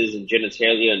fridges and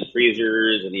genitalia and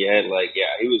freezers, and he had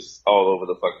he was all over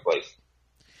the fucking place.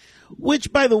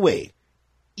 Which, by the way,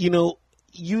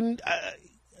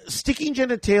 sticking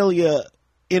genitalia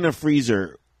in a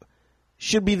freezer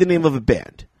should be the name of a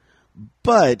band,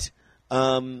 but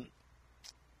I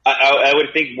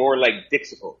would think more like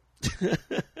Dixicle.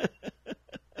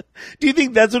 Do you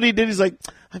think that's what he did? He's like,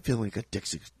 I feel like a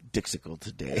Dixicle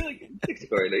today.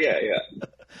 Dixicle, yeah.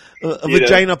 A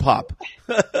vagina pop.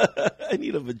 I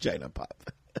need a vagina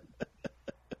pop.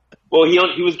 Well, he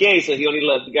was gay, so he only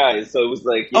loved guys. So it was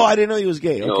like, I didn't know he was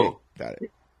gay. Okay, got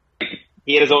it.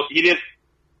 He had his own. He did.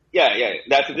 Yeah.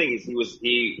 That's the thing.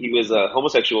 He was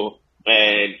homosexual,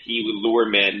 and he would lure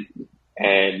men,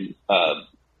 and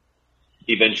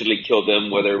eventually kill them,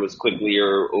 whether it was quickly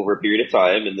or over a period of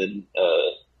time, and then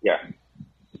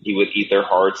he would eat their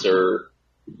hearts or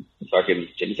fucking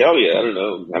genitalia.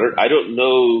 I don't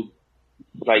know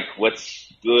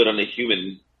what's good on a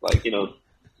human.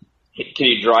 Can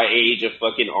you dry age a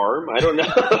fucking arm? I don't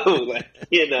know.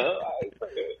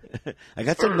 I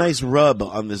got some nice rub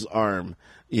on this arm.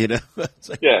 It's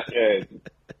like, yeah.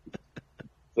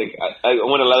 I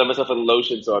want to lather myself in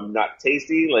lotion so I'm not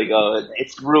tasty.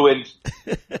 It's ruined.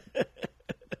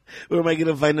 Where am I going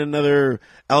to find another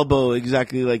elbow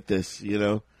exactly like this?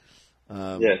 Yeah.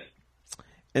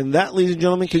 And that, ladies and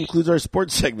gentlemen, concludes our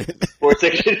sports segment. Sports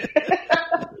section.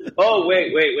 Oh,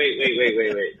 wait.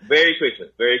 Very quickly.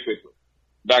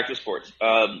 Back to sports.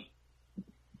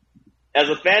 As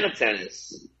a fan of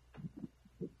tennis,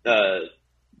 I'd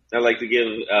like to give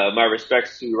my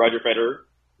respects to Roger Federer.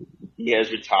 He has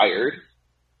retired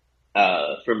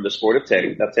from the sport of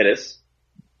tennis.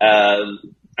 I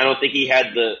don't think he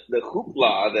had the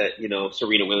hoopla that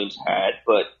Serena Williams had,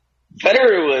 but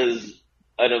Federer was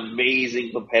an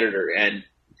amazing competitor. And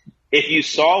if you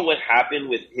saw what happened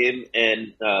with him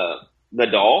and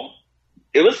Nadal,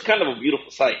 it was kind of a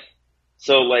beautiful sight.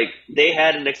 So they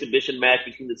had an exhibition match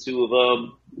between the two of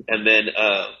them, and then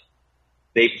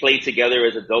they played together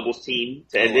as a doubles team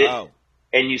to end it.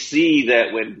 And you see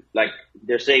that when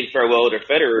they're saying farewell to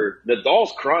Federer,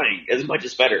 Nadal's crying as much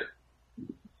as Federer.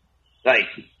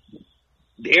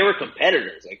 They were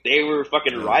competitors, they were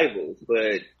fucking rivals,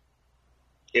 but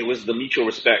it was the mutual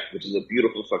respect, which is a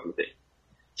beautiful fucking thing.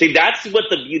 See, that's what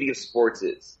the beauty of sports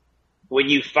is. When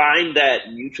you find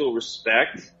that mutual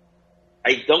respect,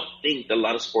 I don't think a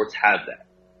lot of sports have that.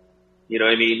 You know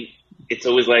what I mean? It's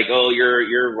always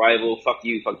you're a rival, fuck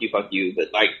you. But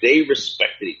they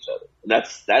respected each other. And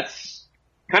that's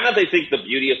kind of, I think, the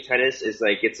beauty of tennis is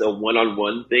it's a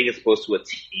one-on-one thing as opposed to a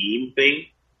team thing.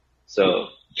 So,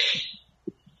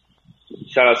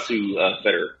 shout out to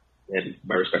Federer and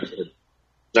my respects to him.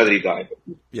 Not that he died.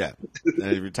 But. Yeah,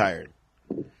 and he retired.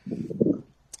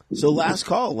 So last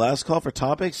call for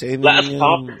topics. We have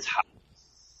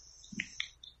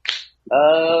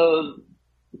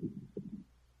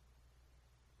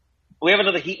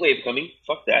another heat wave coming.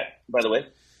 Fuck that, by the way.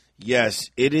 Yes,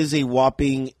 it is a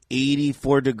whopping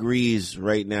 84 degrees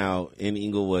right now in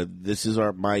Inglewood. This is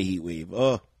my heat wave.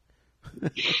 Oh.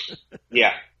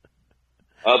 Yeah.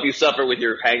 I hope you suffer with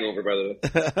your hangover, by the way.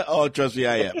 Oh, trust me,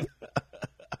 I am.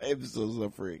 I am so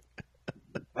suffering.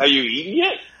 Have you eaten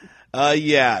yet?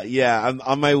 Yeah. I'm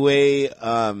on my way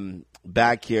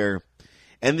back here.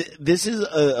 And this is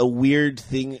a weird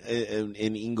thing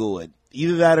in Inglewood.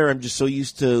 Either that or I'm just so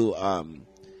used to,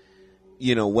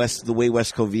 the way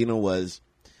West Covina was.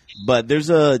 But there's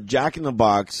a Jack in the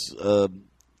Box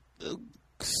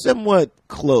somewhat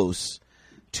close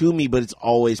to me, but it's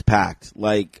always packed.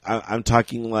 I'm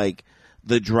talking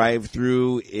the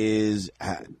drive-through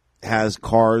has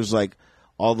cars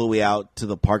all the way out to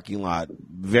the parking lot.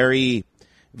 Very,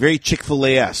 very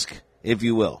Chick-fil-A-esque, if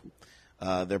you will,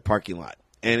 their parking lot.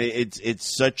 And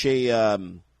it's such a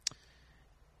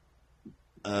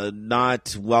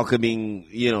not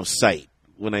welcoming, sight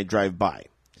when I drive by.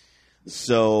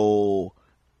 So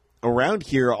around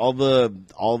here, all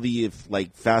the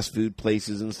fast food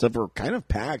places and stuff are kind of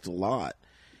packed a lot,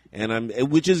 and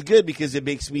which is good because it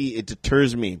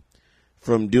deters me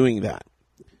from doing that.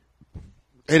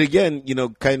 And again,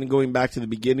 kind of going back to the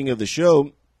beginning of the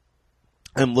show,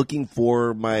 I'm looking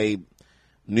for my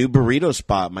new burrito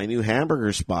spot, my new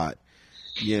hamburger spot.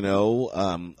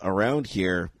 around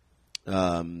here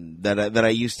that I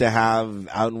used to have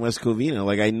out in West Covina.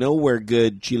 Like, I know where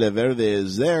good chile verde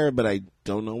is there, but I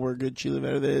don't know where good chile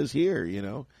verde is here,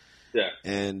 Yeah.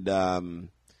 And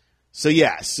so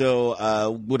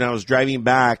when I was driving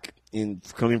back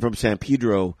coming from San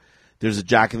Pedro, there's a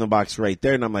Jack in the Box right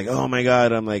there, and I'm like, oh my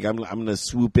God, I'm gonna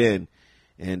swoop in,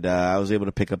 and I was able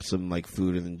to pick up some like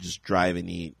food and then just drive and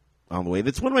eat on the way.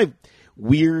 That's one of my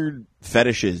weird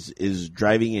fetishes, is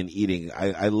driving and eating.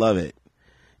 I love it.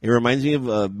 It reminds me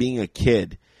of being a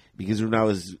kid, because when I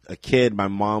was a kid, my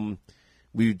mom,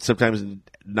 we would sometimes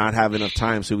not have enough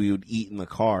time, so we would eat in the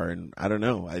car, and I don't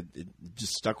know, it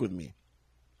just stuck with me.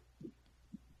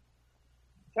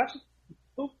 Gotcha.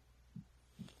 Cool.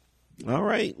 All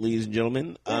right, ladies and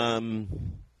gentlemen.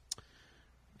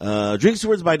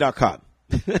 Drinkstowardsby.com.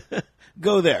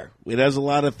 Go there. It has a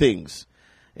lot of things.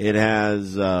 It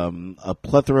has a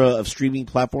plethora of streaming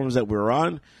platforms that we're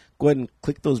on. Go ahead and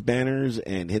click those banners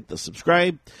and hit the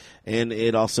subscribe. And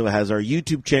it also has our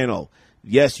YouTube channel.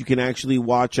 Yes, you can actually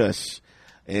watch us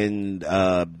and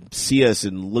see us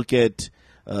and look at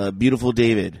beautiful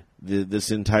David this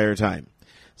entire time.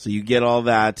 So you get all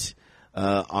that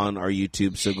on our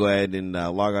YouTube. So go ahead and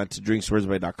log on to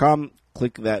drinkstowardsby.com.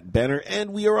 Click that banner.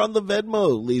 And we are on the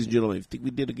Venmo, ladies and gentlemen. If you think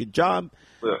we did a good job,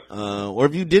 or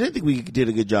if you didn't think we did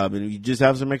a good job and you just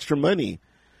have some extra money,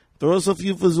 throw us a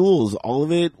few fazools. All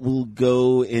of it will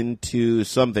go into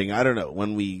something. I don't know.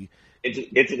 When we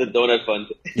into the donut fund.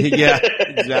 Yeah,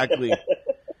 exactly.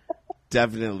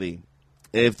 Definitely.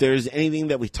 If there's anything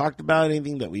that we talked about,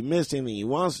 anything that we missed, anything you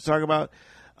want us to talk about,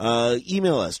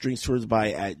 email us,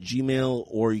 drinkstowardsby@gmail.com,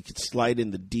 or you can slide in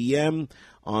the DM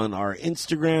on our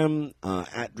Instagram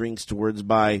at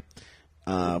drinkstowardsby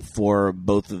for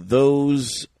both of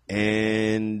those,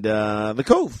 and the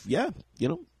Cove. Yeah,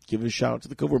 give a shout out to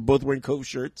the Cove. We're both wearing Cove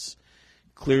shirts,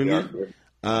 clearly.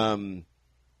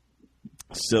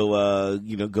 So,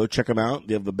 go check them out.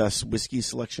 They have the best whiskey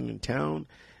selection in town,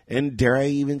 and dare I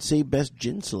even say best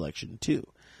gin selection, too.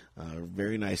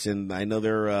 Very nice. And I know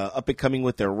they're up and coming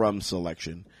with their rum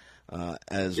selection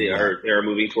as they well. They are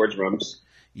moving towards rums.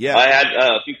 Yeah. I had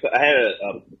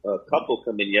a couple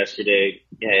come in yesterday,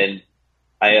 and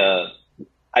I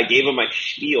gave them my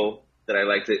spiel that I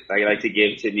like to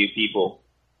give to new people,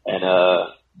 and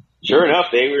sure enough,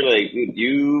 they were like, "Dude,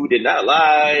 you did not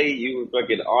lie. You were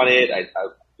fucking on it.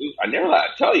 I never lied.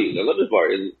 I tell you, I love this bar."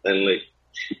 And like,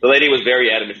 the lady was very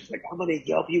adamant. She's like, "I'm gonna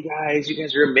Yelp you guys. You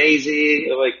guys are amazing."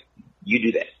 I'm like, "You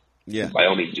do that. Yeah. By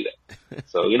all means, do that."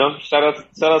 So shout out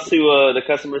to the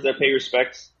customers that pay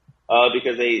respects,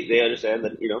 because they understand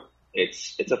that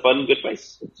it's a fun, good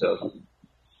place. So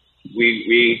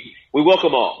we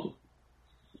welcome all.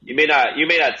 You may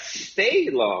not stay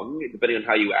long, depending on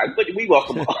how you act, but we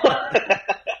welcome all.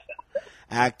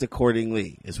 Act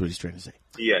accordingly is what he's trying to say.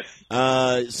 Yes.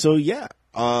 So yeah.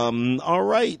 All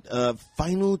right.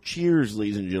 Final cheers,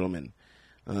 ladies and gentlemen.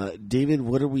 David,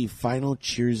 what are we final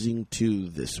cheersing to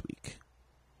this week?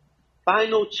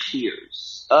 Final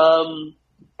cheers.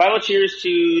 Final cheers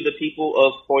to the people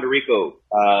of Puerto Rico.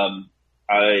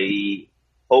 I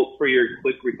hope for your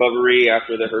quick recovery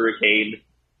after the hurricane.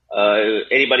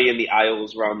 Anybody in the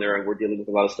Isles around there, we're dealing with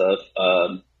a lot of stuff.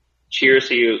 Cheers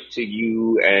to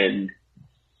you and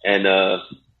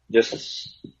just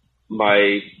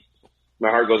my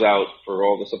heart goes out for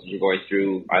all the stuff that you're going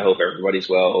through. I hope everybody's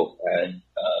well, and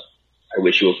I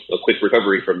wish you a quick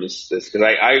recovery from this because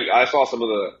I saw some of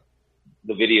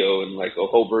the video and like a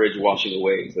whole bridge washing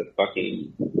away. It's a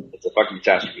fucking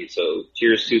catastrophe. So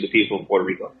cheers to the people of Puerto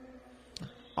Rico.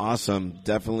 Awesome.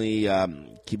 Definitely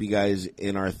keep you guys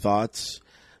in our thoughts.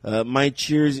 My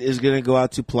cheers is going to go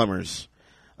out to plumbers.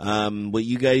 What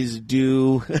you guys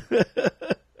do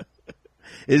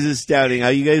is astounding. How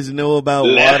you guys know about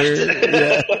water.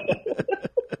 Yeah.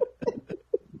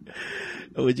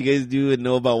 What you guys do and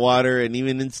know about water and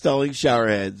even installing shower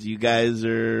heads. You guys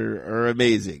are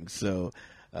amazing. So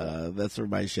that's where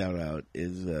my shout out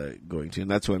is going to, and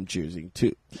that's who I'm choosing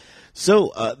too.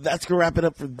 So that's going to wrap it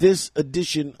up for this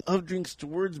edition of Drinks to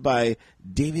Words by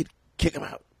David. Kick 'em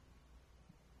out.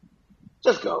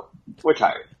 Just go. We're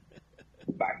tired.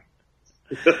 Bye.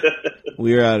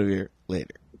 We're out of here.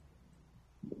 Later.